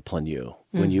discipline you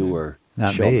when you were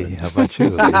Not children? me. How about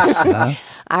you? Huh?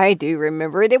 I do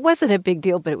remember it. It wasn't a big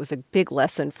deal, but it was a big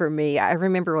lesson for me. I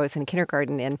remember I was in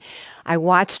kindergarten and I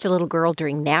watched a little girl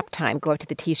during nap time go up to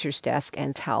the teacher's desk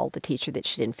and tell the teacher that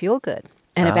she didn't feel good.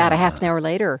 And about a half an hour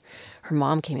later, her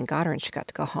mom came and got her and she got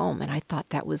to go home. And I thought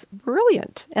that was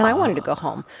brilliant. And I wanted to go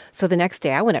home. So the next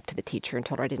day I went up to the teacher and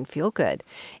told her I didn't feel good.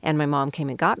 And my mom came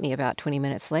and got me about 20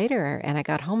 minutes later. And I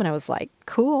got home and I was like,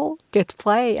 cool, get to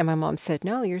play. And my mom said,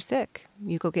 no, you're sick.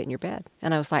 You go get in your bed.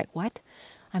 And I was like, what?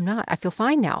 I'm not. I feel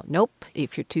fine now. Nope.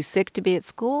 If you're too sick to be at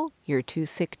school, you're too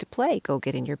sick to play. Go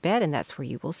get in your bed, and that's where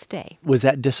you will stay. Was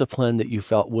that discipline that you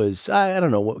felt was, I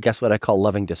don't know, guess what I call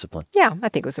loving discipline? Yeah, I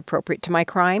think it was appropriate to my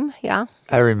crime. Yeah.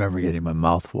 I remember getting my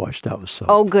mouth washed out with soap.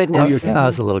 Oh, goodness. I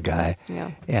was a little guy.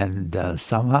 Yeah. And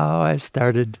somehow I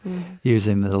started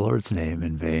using the Lord's name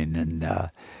in vain. And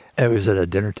it was at a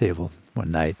dinner table.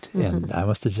 one night, and I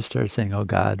must have just started saying, "Oh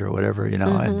God," or whatever,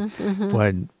 and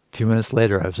when a few minutes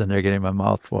later I was in there getting my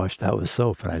mouth washed out with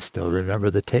soap, and I still remember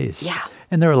the taste. Yeah.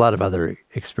 And there were a lot of other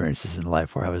experiences in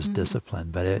life where I was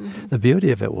disciplined, but the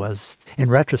beauty of it was, in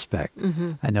retrospect,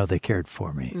 I know they cared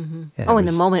for me. And In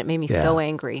the moment it made me so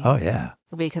angry. Oh, yeah.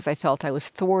 Because I felt I was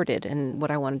thwarted and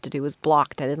what I wanted to do was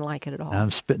blocked. I didn't like it at all. Now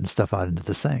I'm spitting stuff out into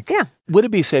the sink. Yeah. Would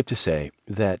it be safe to say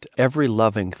that every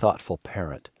loving, thoughtful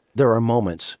parent, there are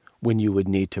moments when you would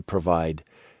need to provide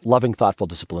loving, thoughtful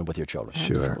discipline with your children?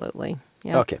 Sure. Absolutely.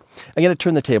 Yeah. Okay. I'm going to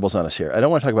turn the tables on us here. I don't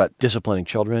want to talk about disciplining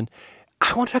children.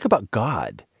 I want to talk about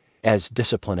God as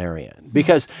disciplinarian,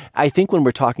 because I think when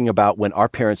we're talking about when our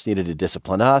parents needed to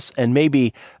discipline us, and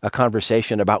maybe a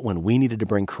conversation about when we needed to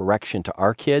bring correction to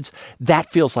our kids,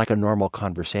 that feels like a normal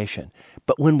conversation.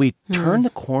 But when we turn the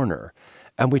corner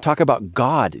and we talk about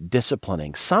God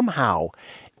disciplining, somehow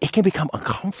it can become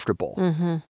uncomfortable.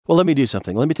 Well, let me do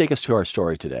something. Let me take us to our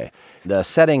story today. The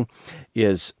setting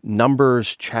is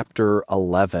Numbers chapter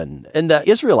 11. And the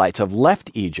Israelites have left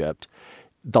Egypt,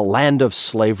 the land of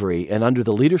slavery, and under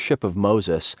the leadership of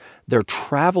Moses, they're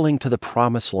traveling to the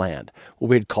promised land, what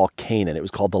we'd call Canaan. It was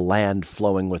called the land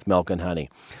flowing with milk and honey.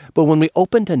 But when we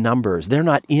open to Numbers, they're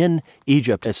not in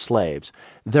Egypt as slaves.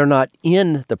 They're not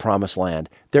in the promised land.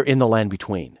 They're in the land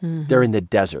between. They're in the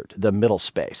desert, the middle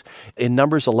space. In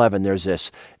Numbers 11, there's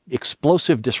this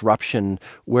explosive disruption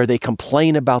where they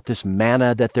complain about this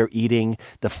manna that they're eating,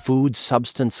 the food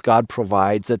substance God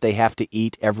provides that they have to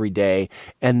eat every day,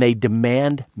 and they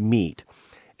demand meat.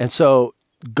 And so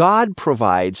God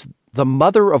provides the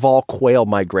mother of all quail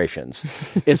migrations.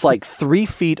 It's like 3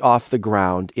 feet off the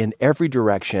ground in every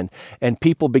direction, and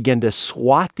people begin to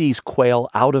swat these quail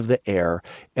out of the air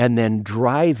and then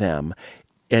dry them.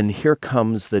 And here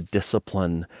comes the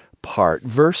discipline part.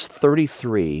 Verse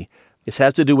 33, this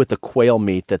has to do with the quail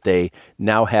meat that they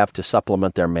now have to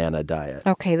supplement their manna diet.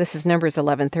 Okay, this is Numbers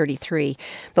 11:33.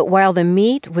 But while the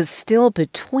meat was still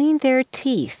between their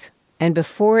teeth, and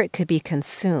before it could be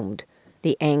consumed,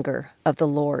 the anger of the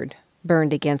Lord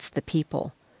burned against the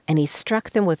people, and he struck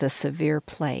them with a severe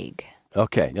plague.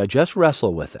 Okay, now just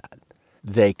wrestle with that.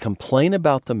 They complain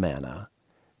about the manna.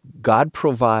 God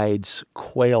provides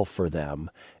quail for them,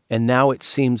 and now it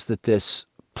seems that this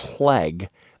plague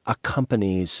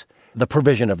accompanies the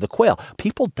provision of the quail.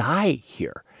 People die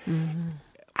here.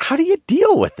 How do you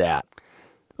deal with that?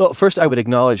 Well, first I would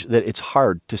acknowledge that it's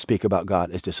hard to speak about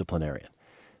God as disciplinarian.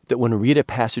 That when we read a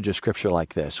passage of Scripture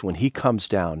like this, when he comes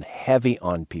down heavy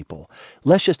on people,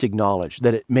 let's just acknowledge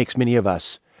that it makes many of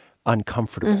us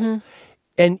uncomfortable.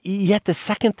 And yet the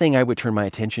second thing I would turn my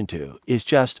attention to is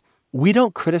just, we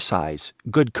don't criticize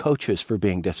good coaches for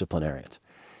being disciplinarians.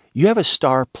 You have a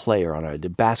star player on a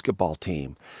basketball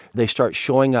team. They start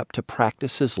showing up to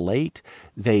practices late.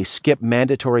 They skip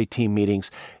mandatory team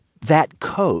meetings. That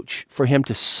coach, for him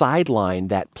to sideline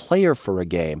that player for a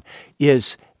game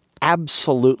is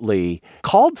absolutely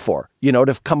called for,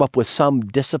 to come up with some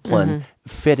discipline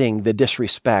fitting the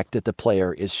disrespect that the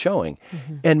player is showing.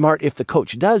 And Mart, if the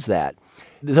coach does that,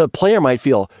 the player might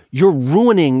feel, you're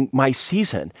ruining my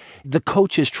season. The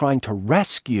coach is trying to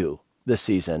rescue the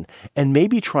season and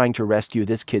maybe trying to rescue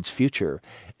this kid's future.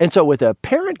 And so with a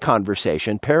parent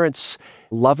conversation, parents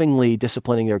lovingly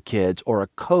disciplining their kids, or a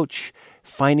coach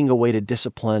finding a way to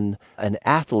discipline an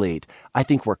athlete, I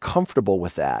think we're comfortable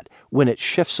with that. When it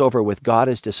shifts over with God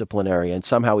as disciplinarian,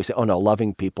 somehow we say, oh no,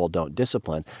 loving people don't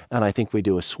discipline. And I think we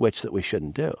do a switch that we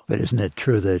shouldn't do. But isn't it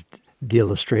true that the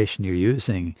illustration you're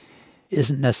using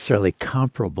isn't necessarily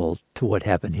comparable to what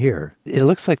happened here? It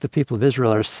looks like the people of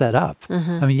Israel are set up.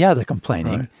 I mean, yeah, they're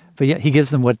complaining, but yet he gives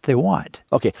them what they want.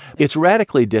 Okay, it's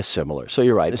radically dissimilar. So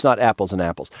you're right, it's not apples and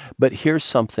apples. But here's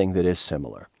something that is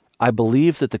similar. I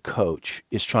believe that the coach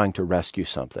is trying to rescue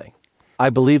something. I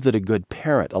believe that a good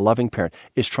parent, a loving parent,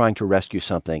 is trying to rescue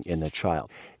something in the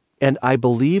child. And I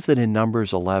believe that in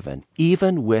Numbers 11,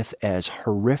 even with as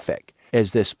horrific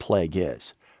as this plague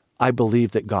is, I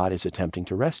believe that God is attempting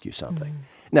to rescue something.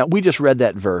 Now, we just read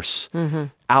that verse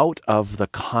out of the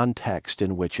context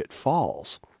in which it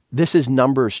falls. This is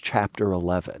Numbers chapter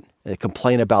 11. They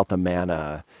complain about the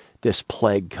manna. This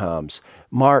plague comes.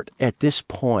 Mart, at this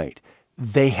point,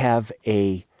 they have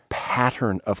a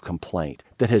pattern of complaint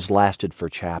that has lasted for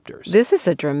chapters. This is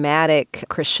a dramatic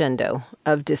crescendo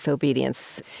of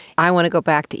disobedience. I want to go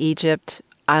back to Egypt.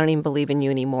 I don't even believe in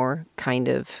you anymore kind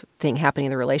of thing happening in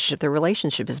the relationship. The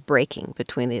relationship is breaking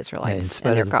between the Israelites and their In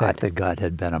spite of the God. fact that God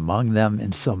had been among them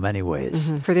in so many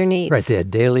ways. For their needs. Right, they had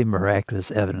daily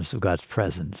miraculous evidence of God's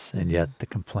presence, and yet the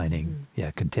complaining,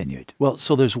 continued. Well,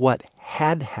 so there's what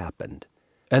had happened,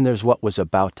 and there's what was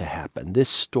about to happen. This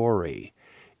story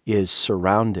is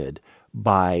surrounded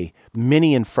by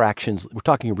many infractions. We're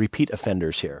talking repeat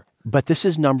offenders here. But this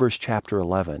is Numbers chapter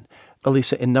 11.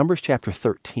 Elisa, in Numbers chapter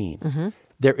 13,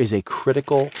 there is a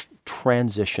critical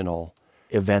transitional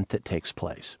event that takes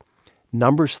place.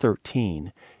 Numbers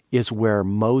 13 is where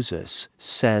Moses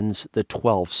sends the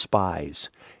 12 spies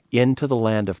into the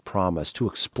land of promise to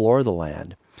explore the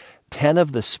land. 10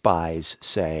 of the spies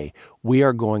say, we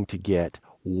are going to get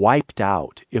wiped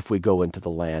out if we go into the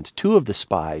land. 2 of the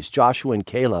spies, Joshua and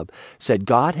Caleb, said,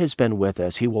 God has been with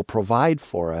us. He will provide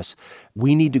for us.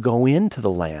 We need to go into the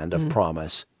land of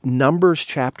promise. Numbers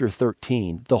chapter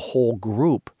 13, the whole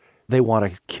group, they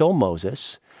want to kill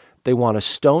Moses. They want to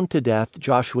stone to death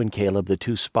Joshua and Caleb, the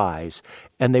 2 spies,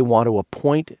 and they want to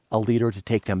appoint a leader to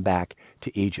take them back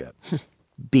to Egypt.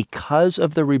 Because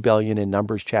of the rebellion in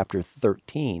Numbers chapter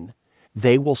 13,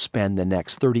 they will spend the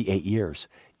next 38 years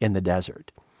in the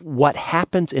desert. What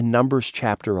happens in Numbers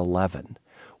chapter 11,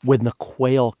 when the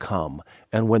quail come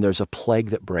and when there's a plague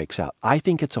that breaks out, I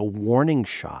think it's a warning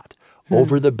shot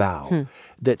over the bow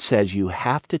that says, you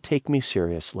have to take me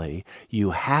seriously.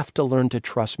 You have to learn to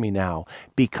trust me now,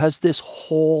 because this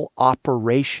whole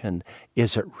operation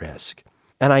is at risk.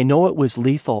 And I know it was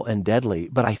lethal and deadly,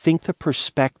 but I think the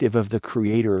perspective of the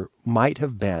Creator might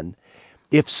have been,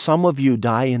 if some of you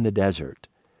die in the desert,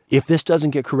 if this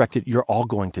doesn't get corrected, you're all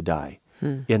going to die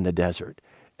in the desert.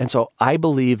 And so I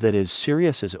believe that as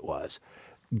serious as it was,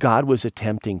 God was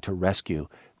attempting to rescue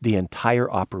the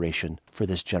entire operation for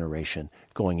this generation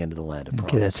going into the land of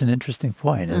promise. Okay, that's an interesting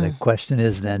point. And the question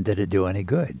is then, did it do any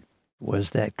good?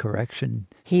 Was that correction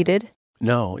Heeded?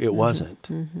 No, it wasn't.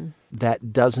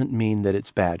 That doesn't mean that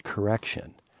it's bad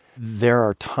correction. There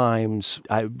are times,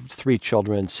 I have 3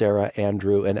 children, Sarah,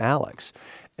 Andrew, and Alex.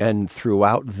 And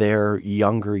throughout their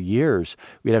younger years,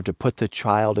 we'd have to put the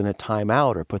child in a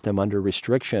timeout or put them under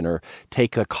restriction or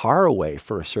take a car away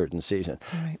for a certain season.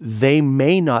 Right. They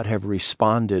may not have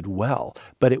responded well,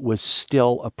 but it was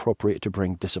still appropriate to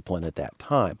bring discipline at that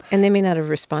time. And they may not have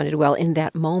responded well in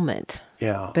that moment.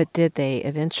 Yeah. But did they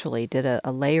eventually did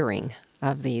a layering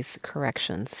of these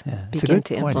corrections It's a begin good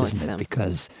to point, influence isn't it? them?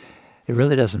 Because it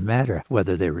really doesn't matter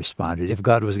whether they responded. If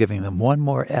God was giving them one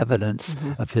more evidence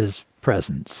of His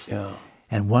presence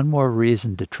and one more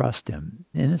reason to trust Him,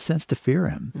 in a sense to fear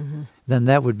Him, then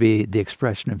that would be the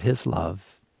expression of His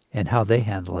love. And how they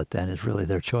handle it then is really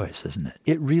their choice, isn't it?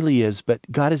 It really is, but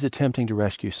God is attempting to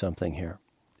rescue something here,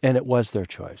 and it was their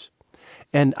choice.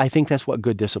 And I think that's what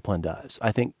good discipline does.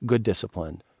 I think good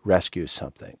discipline rescues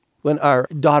something. When our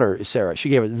daughter, Sarah, she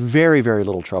gave us very, very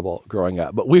little trouble growing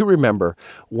up. But we remember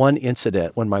one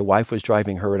incident when my wife was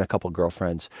driving her and a couple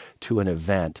girlfriends to an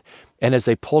event. And as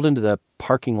they pulled into the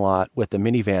parking lot with the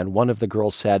minivan, one of the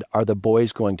girls said, "Are the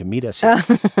boys going to meet us here?"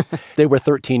 They were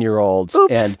 13-year-olds.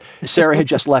 And Sarah had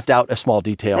just left out a small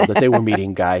detail that they were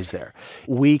meeting guys there.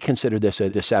 We considered this a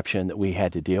deception that we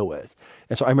had to deal with.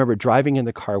 And so I remember driving in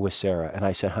the car with Sarah, and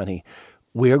I said, "Honey,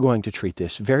 we are going to treat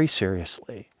this very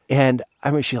seriously." And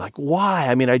I mean, she's like, "Why?"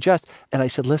 I mean, and I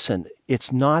said, "Listen,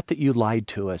 it's not that you lied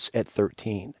to us at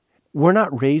 13. We're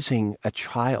not raising a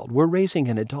child. We're raising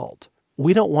an adult.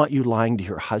 We don't want you lying to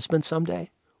your husband someday.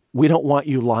 We don't want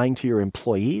you lying to your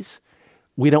employees.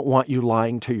 We don't want you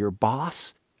lying to your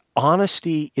boss.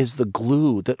 Honesty is the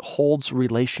glue that holds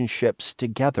relationships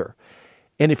together.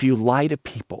 And if you lie to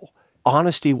people,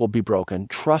 honesty will be broken,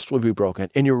 trust will be broken,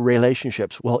 and your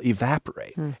relationships will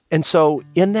evaporate." And so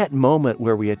in that moment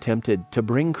where we attempted to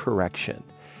bring correction,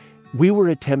 we were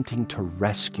attempting to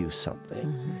rescue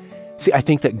something. See, I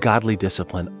think that godly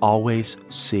discipline always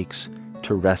seeks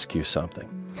to rescue something.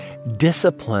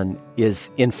 Discipline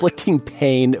is inflicting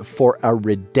pain for a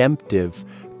redemptive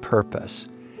purpose,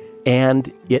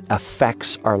 and it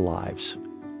affects our lives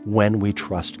when we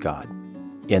trust God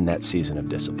in that season of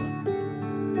discipline.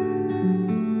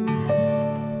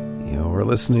 We're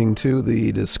listening to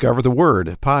the Discover the Word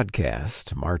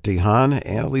podcast. Marty Hahn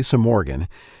and Elisa Morgan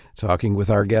talking with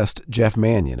our guest Jeff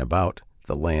Manion about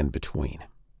the land between.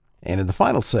 And in the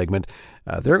final segment,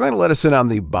 they're going to let us in on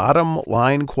the bottom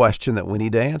line question that we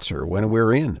need to answer when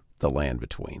we're in the land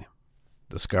between.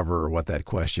 Discover what that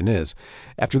question is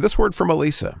after this word from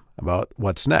Elisa about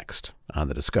what's next on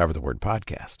the Discover the Word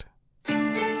podcast.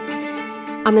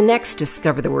 On the next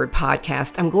Discover the Word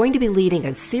podcast, I'm going to be leading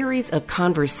a series of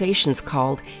conversations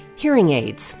called Hearing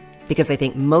Aids, because I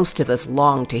think most of us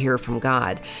long to hear from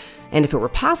God. And if it were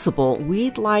possible,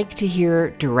 we'd like to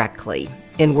hear directly,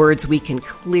 in words we can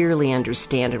clearly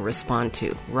understand and respond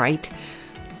to, right?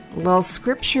 Well,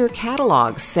 Scripture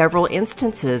catalogs several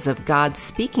instances of God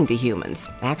speaking to humans,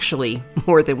 actually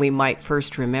more than we might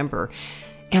first remember.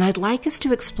 And I'd like us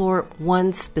to explore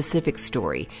one specific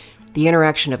story the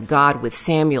interaction of God with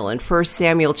Samuel in 1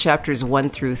 Samuel chapters 1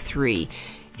 through 3.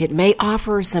 It may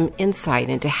offer some insight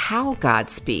into how God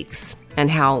speaks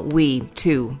and how we,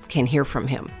 too, can hear from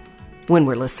him. When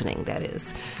we're listening, that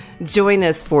is. Join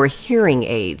us for Hearing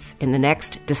Aids in the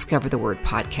next Discover the Word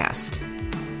podcast.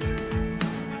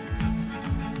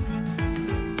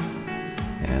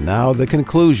 And now the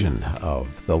conclusion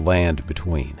of The Land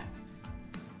Between.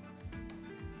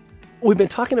 We've been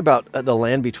talking about the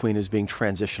land between as being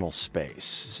transitional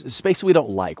space, space we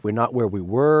don't like. We're not where we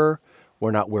were,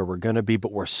 we're not where we're going to be,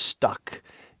 but we're stuck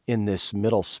in this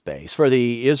middle space. For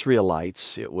the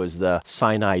Israelites, it was the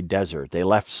Sinai Desert. They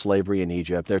left slavery in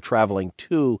Egypt. They're traveling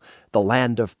to the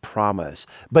land of promise.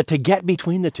 But to get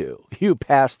between the two, you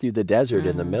pass through the desert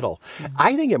in the middle.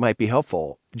 I think it might be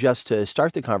helpful just to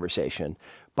start the conversation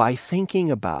by thinking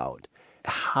about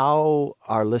how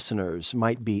our listeners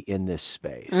might be in this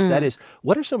space. That is,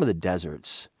 what are some of the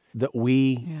deserts that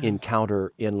we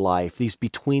encounter in life, these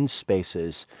between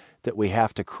spaces that we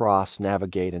have to cross,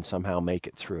 navigate, and somehow make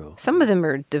it through? Some of them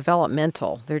are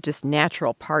developmental. They're just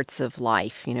natural parts of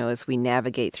life, as we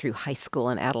navigate through high school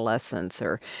and adolescence,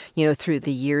 or, through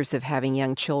the years of having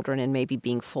young children and maybe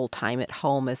being full-time at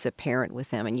home as a parent with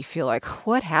them. And you feel like,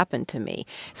 what happened to me?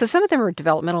 So some of them are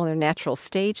developmental in their natural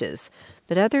stages,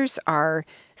 but others are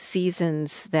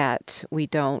seasons that we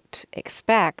don't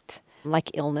expect, like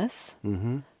illness,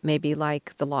 maybe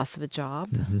like the loss of a job.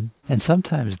 And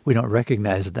sometimes we don't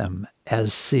recognize them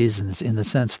as seasons in the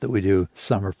sense that we do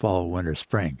summer, fall, winter,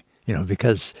 spring.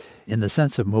 Because in the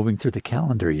sense of moving through the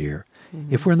calendar year,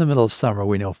 if we're in the middle of summer,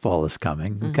 we know fall is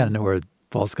coming. We kind of know where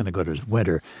fall's going to go to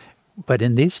winter. But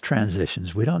in these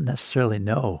transitions, we don't necessarily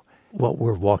know what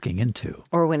we're walking into.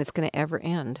 Or when it's going to ever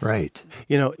end. Right.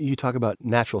 You talk about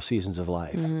natural seasons of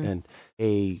life, and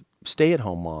a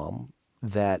stay-at-home mom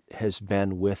that has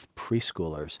been with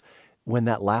preschoolers, when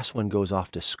that last one goes off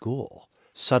to school,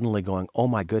 suddenly going, oh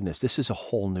my goodness, this is a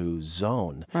whole new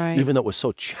zone. Right. Even though it was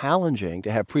so challenging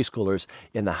to have preschoolers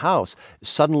in the house,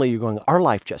 suddenly you're going, our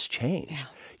life just changed.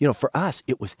 For us,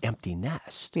 it was empty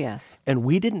nest. Yes. And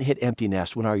we didn't hit empty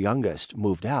nest when our youngest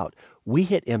moved out. We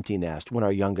hit empty nest when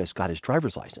our youngest got his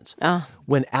driver's license.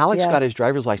 When Alex got his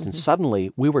driver's license,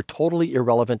 suddenly we were totally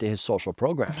irrelevant to his social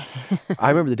program. I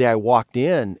remember the day I walked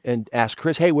in and asked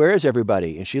Chris, hey, where is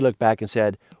everybody? And she looked back and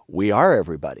said, we are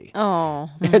everybody. Oh.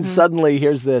 And suddenly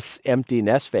here's this empty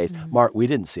nest phase. Mark, we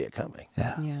didn't see it coming.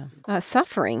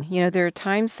 Suffering. There are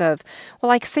times of,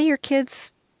 like say your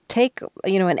kids take,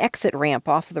 an exit ramp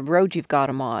off the road you've got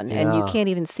them on, and you can't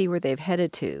even see where they've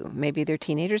headed to. Maybe they're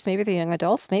teenagers, maybe they're young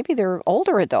adults, maybe they're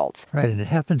older adults. Right, and it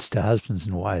happens to husbands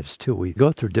and wives, too. We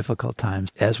go through difficult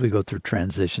times as we go through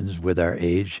transitions with our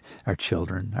age, our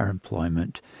children, our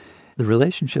employment. The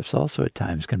relationships also at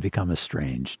times can become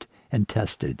estranged and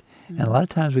tested, and a lot of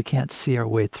times we can't see our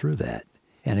way through that.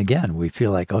 And again, we feel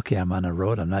like, okay, I'm on a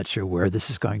road. I'm not sure where this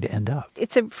is going to end up.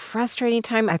 It's a frustrating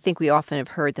time. I think we often have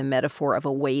heard the metaphor of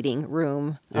a waiting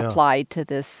room applied to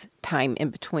this time in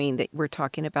between that we're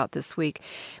talking about this week,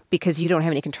 because you don't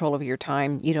have any control over your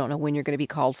time. You don't know when you're going to be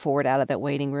called forward out of that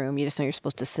waiting room. You just know you're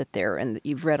supposed to sit there, and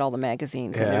you've read all the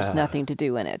magazines and there's nothing to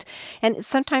do in it. And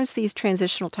sometimes these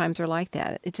transitional times are like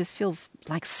that. It just feels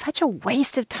like such a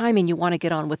waste of time, and you want to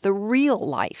get on with the real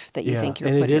life that you think you're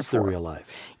putting and it is for. the real life.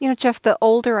 Jeff, the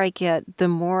older I get, the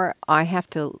more I have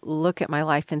to look at my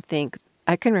life and think,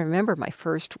 I can remember my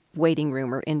first waiting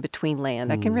room or in between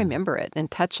land. I can remember it and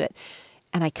touch it.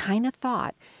 And I kind of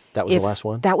thought, that was the last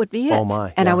one? That would be it. Oh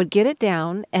my. And I would get it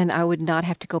down, and I would not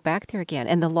have to go back there again.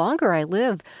 And the longer I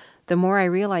live, the more I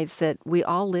realize that we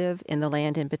all live in the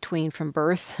land in between, from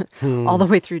birth all the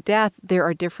way through death. There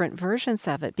are different versions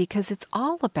of it, because it's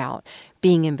all about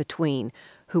being in between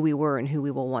who we were and who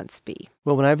we will once be.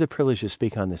 Well, when I have the privilege to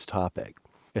speak on this topic,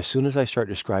 as soon as I start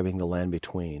describing the land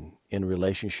between in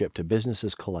relationship to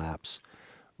businesses collapse,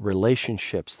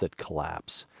 relationships that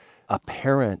collapse, a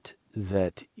parent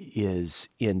that is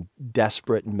in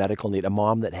desperate medical need, a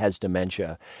mom that has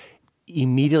dementia,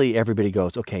 immediately everybody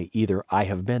goes, okay, either I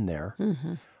have been there,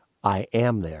 I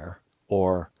am there,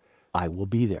 or I will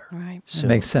be there. Right. It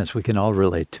makes sense. We can all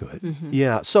relate to it.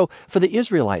 Yeah. So for the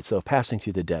Israelites, though, passing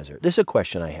through the desert, this is a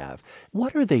question I have.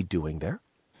 What are they doing there?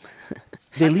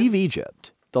 They leave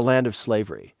Egypt, the land of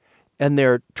slavery, and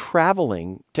they're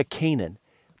traveling to Canaan.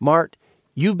 Mart,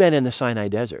 you've been in the Sinai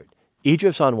Desert.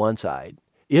 Egypt's on one side,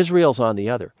 Israel's on the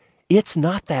other. It's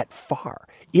not that far.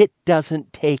 It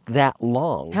doesn't take that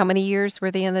long. How many years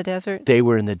were they in the desert? They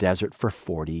were in the desert for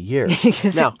 40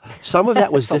 years. Now, some of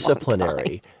that was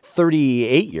disciplinary.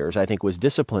 38 years, I think, was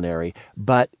disciplinary.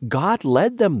 But God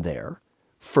led them there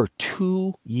for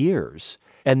 2 years.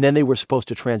 And then they were supposed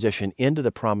to transition into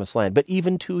the promised land, but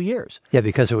even 2 years. Yeah,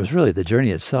 because it was really, the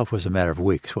journey itself was a matter of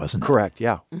weeks, wasn't it? Correct,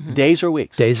 yeah. Days or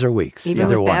weeks. Days or weeks. Even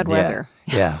either with one. bad weather.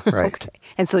 Yeah, right. Okay.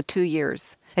 And so 2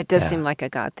 years. It does Yeah. seem like a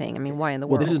God thing. I mean, why in the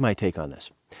Well, world? this is my take on this.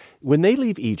 When they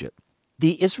leave Egypt,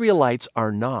 the Israelites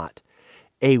are not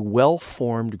a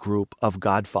well-formed group of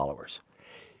God followers.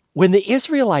 When the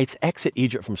Israelites exit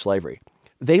Egypt from slavery,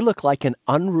 they look like an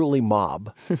unruly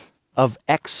mob of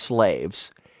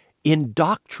ex-slaves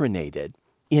indoctrinated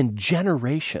in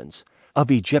generations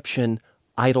of Egyptian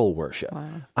idol worship.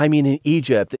 Wow. I mean, in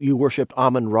Egypt, you worshiped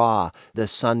Amun-Ra, the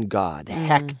sun god,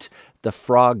 Hecht, the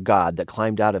frog god that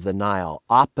climbed out of the Nile,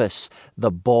 Apis,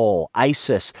 the bull,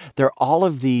 Isis. They're all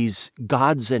of these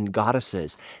gods and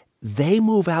goddesses. They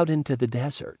move out into the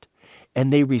desert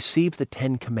and they receive the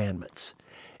 10 Commandments.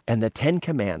 And the 10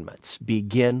 Commandments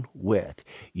begin with,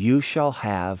 you shall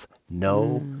have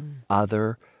no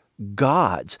other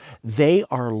gods. They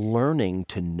are learning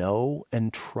to know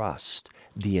and trust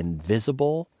the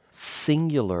invisible,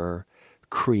 singular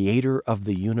creator of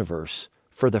the universe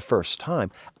for the first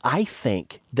time. I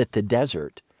think that the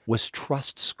desert was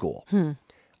trust school.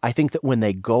 I think that when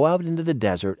they go out into the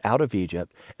desert, out of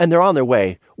Egypt, and they're on their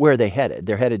way, where are they headed?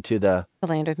 They're headed to the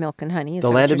land of milk and honey. Is the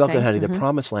that land what of you're milk and honey, saying? the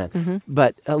promised land.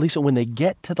 But Lisa, when they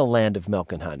get to the land of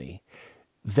milk and honey,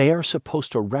 they are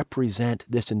supposed to represent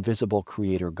this invisible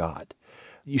creator God.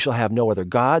 You shall have no other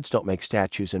gods. Don't make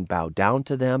statues and bow down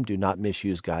to them. Do not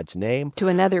misuse God's name. To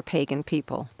another pagan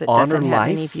people that Honor doesn't have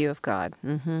any life. view of God.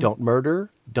 Don't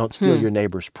murder. Don't steal your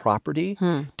neighbor's property.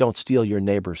 Don't steal your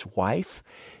neighbor's wife.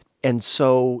 And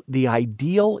so the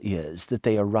ideal is that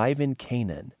they arrive in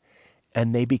Canaan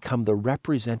and they become the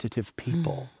representative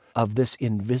people of this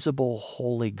invisible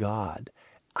holy God.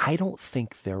 I don't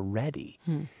think they're ready.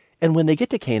 And when they get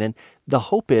to Canaan, the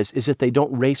hope is that they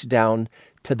don't race down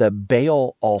to the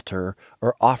Baal altar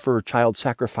or offer child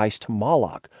sacrifice to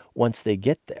Moloch once they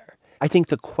get there. I think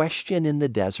the question in the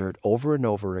desert over and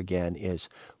over again is,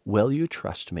 will you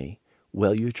trust me?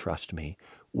 Will you trust me?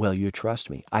 Will you trust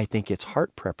me? I think it's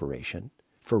heart preparation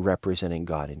for representing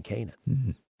God in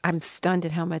Canaan. I'm stunned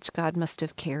at how much God must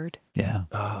have cared. Yeah.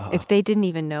 If they didn't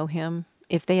even know him,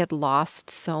 if they had lost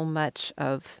so much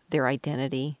of their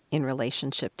identity in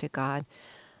relationship to God,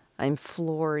 I'm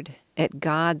floored at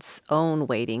God's own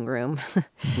waiting room,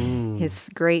 his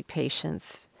great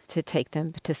patience to take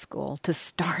them to school, to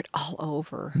start all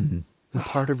over. And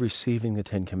part of receiving the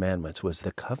 10 Commandments was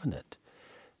the covenant.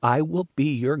 I will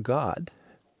be your God.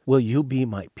 Will you be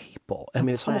my people? I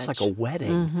mean, it's almost like a pledge.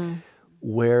 wedding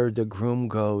where the groom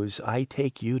goes, I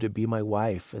take you to be my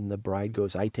wife, and the bride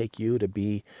goes, I take you to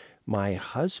be my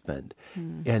husband.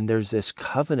 And there's this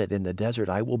covenant in the desert,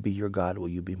 I will be your God, will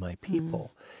you be my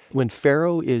people? When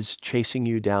Pharaoh is chasing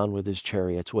you down with his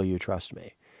chariots, will you trust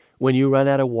me? When you run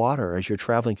out of water as you're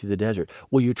traveling through the desert,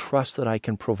 will you trust that I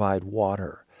can provide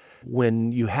water?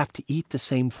 When you have to eat the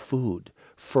same food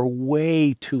for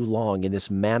way too long in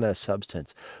this manna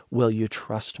substance, will you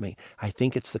trust me? I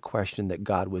think it's the question that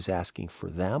God was asking for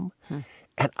them.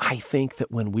 And I think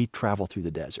that when we travel through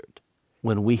the desert,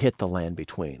 when we hit the land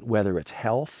between, whether it's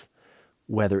health,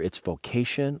 whether it's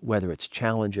vocation, whether it's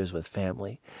challenges with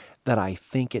family, that I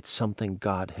think it's something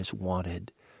God has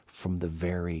wanted from the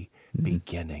very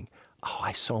beginning. Oh,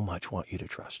 I so much want you to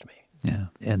trust me. Yeah.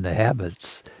 And the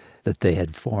habits that they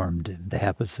had formed, the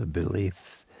habits of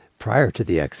belief prior to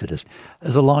the Exodus,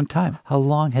 is a long time. How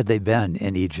long had they been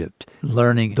in Egypt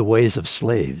learning the ways of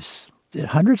slaves?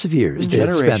 Hundreds of years they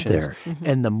had spent there.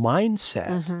 And the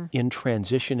mindset in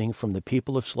transitioning from the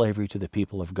people of slavery to the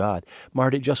people of God,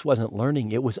 Marta, it just wasn't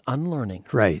learning, it was unlearning.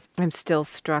 Right. I'm still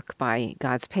struck by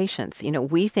God's patience. You know,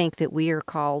 we think that we are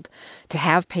called to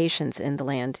have patience in the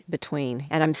land between.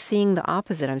 And I'm seeing the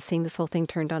opposite. I'm seeing this whole thing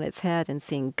turned on its head and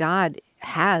seeing God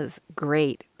has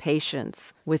great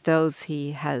patience with those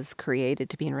he has created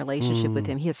to be in relationship with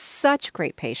him. He has such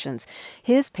great patience.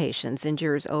 His patience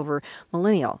endures over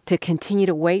millennial to continue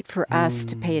to wait for us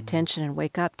to pay attention and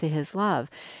wake up to his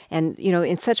love. And, you know,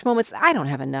 in such moments, I don't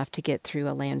have enough to get through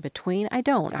a land between. I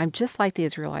don't. I'm just like the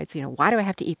Israelites. You know, why do I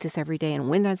have to eat this every day? And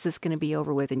when is this going to be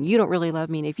over with? And you don't really love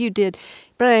me. And if you did,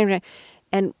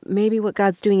 and maybe what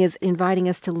God's doing is inviting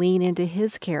us to lean into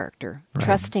his character,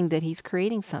 trusting that he's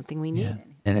creating something we need. Yeah.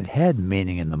 And it had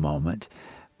meaning in the moment.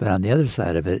 But on the other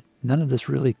side of it, none of this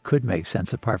really could make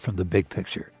sense apart from the big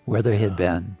picture, where they had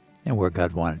been and where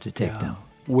God wanted to take them.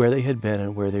 Where they had been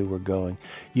and where they were going.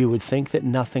 You would think that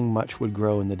nothing much would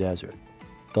grow in the desert.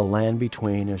 The land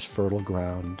between is fertile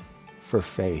ground for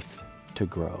faith to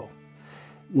grow.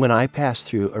 When I pass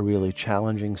through a really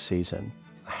challenging season,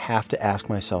 I have to ask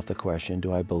myself the question,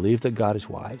 do I believe that God is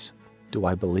wise? Do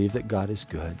I believe that God is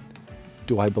good?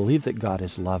 Do I believe that God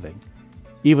is loving,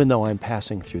 even though I'm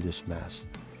passing through this mess?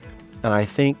 And I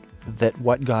think that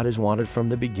what God has wanted from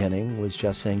the beginning was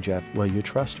just saying, Jeff, will you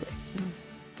trust me?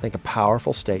 I think a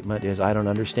powerful statement is, I don't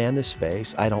understand this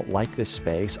space. I don't like this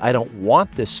space. I don't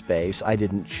want this space. I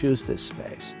didn't choose this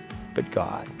space. But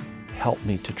God, help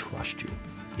me to trust you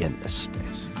in this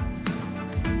space.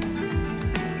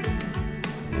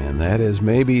 And that is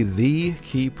maybe the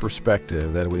key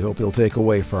perspective that we hope you'll take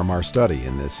away from our study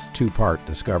in this two-part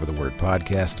Discover the Word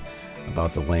podcast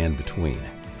about the land between.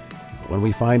 When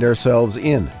we find ourselves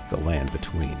in the land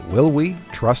between, will we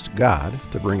trust God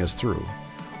to bring us through?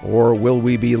 Or will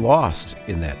we be lost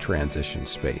in that transition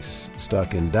space,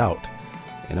 stuck in doubt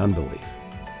and unbelief?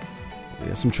 We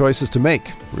have some choices to make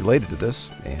related to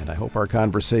this, and I hope our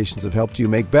conversations have helped you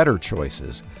make better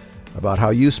choices about how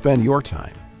you spend your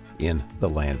time in the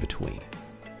land between.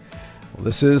 Well,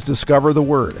 this is Discover the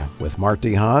Word with Mart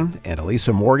DeHaan and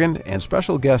Elisa Morgan and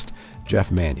special guest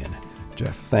Jeff Manion.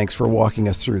 Jeff, thanks for walking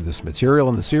us through this material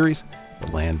in the series,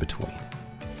 The Land Between.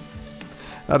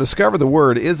 Now, Discover the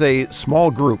Word is a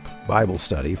small group Bible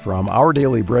study from Our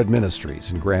Daily Bread Ministries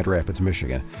in Grand Rapids,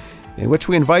 Michigan, in which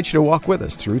we invite you to walk with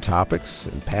us through topics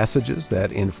and passages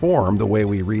that inform the way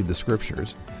we read the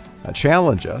Scriptures,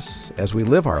 challenge us as we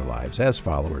live our lives as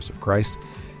followers of Christ,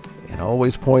 and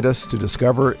always point us to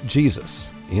discover Jesus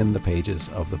in the pages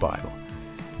of the Bible.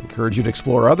 I encourage you to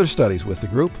explore other studies with the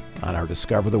group on our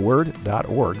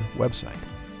discovertheword.org website.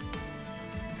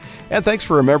 And thanks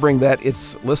for remembering that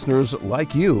it's listeners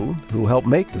like you who help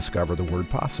make Discover the Word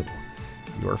possible.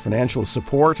 Your financial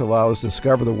support allows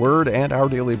Discover the Word and Our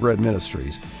Daily Bread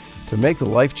Ministries to make the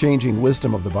life-changing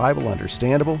wisdom of the Bible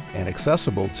understandable and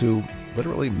accessible to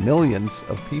literally millions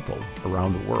of people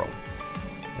around the world.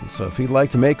 And so if you'd like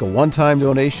to make a one-time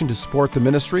donation to support the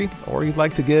ministry, or you'd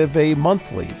like to give a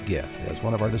monthly gift as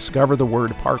one of our Discover the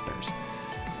Word partners,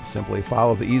 simply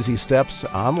follow the easy steps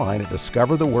online at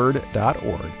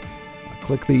discovertheword.org.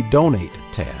 Click the Donate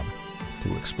tab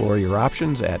to explore your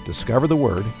options at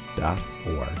discovertheword.org.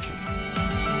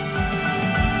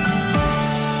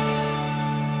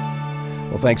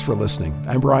 Well, thanks for listening.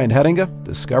 I'm Brian Hettinga.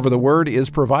 Discover the Word is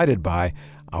provided by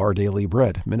Our Daily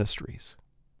Bread Ministries.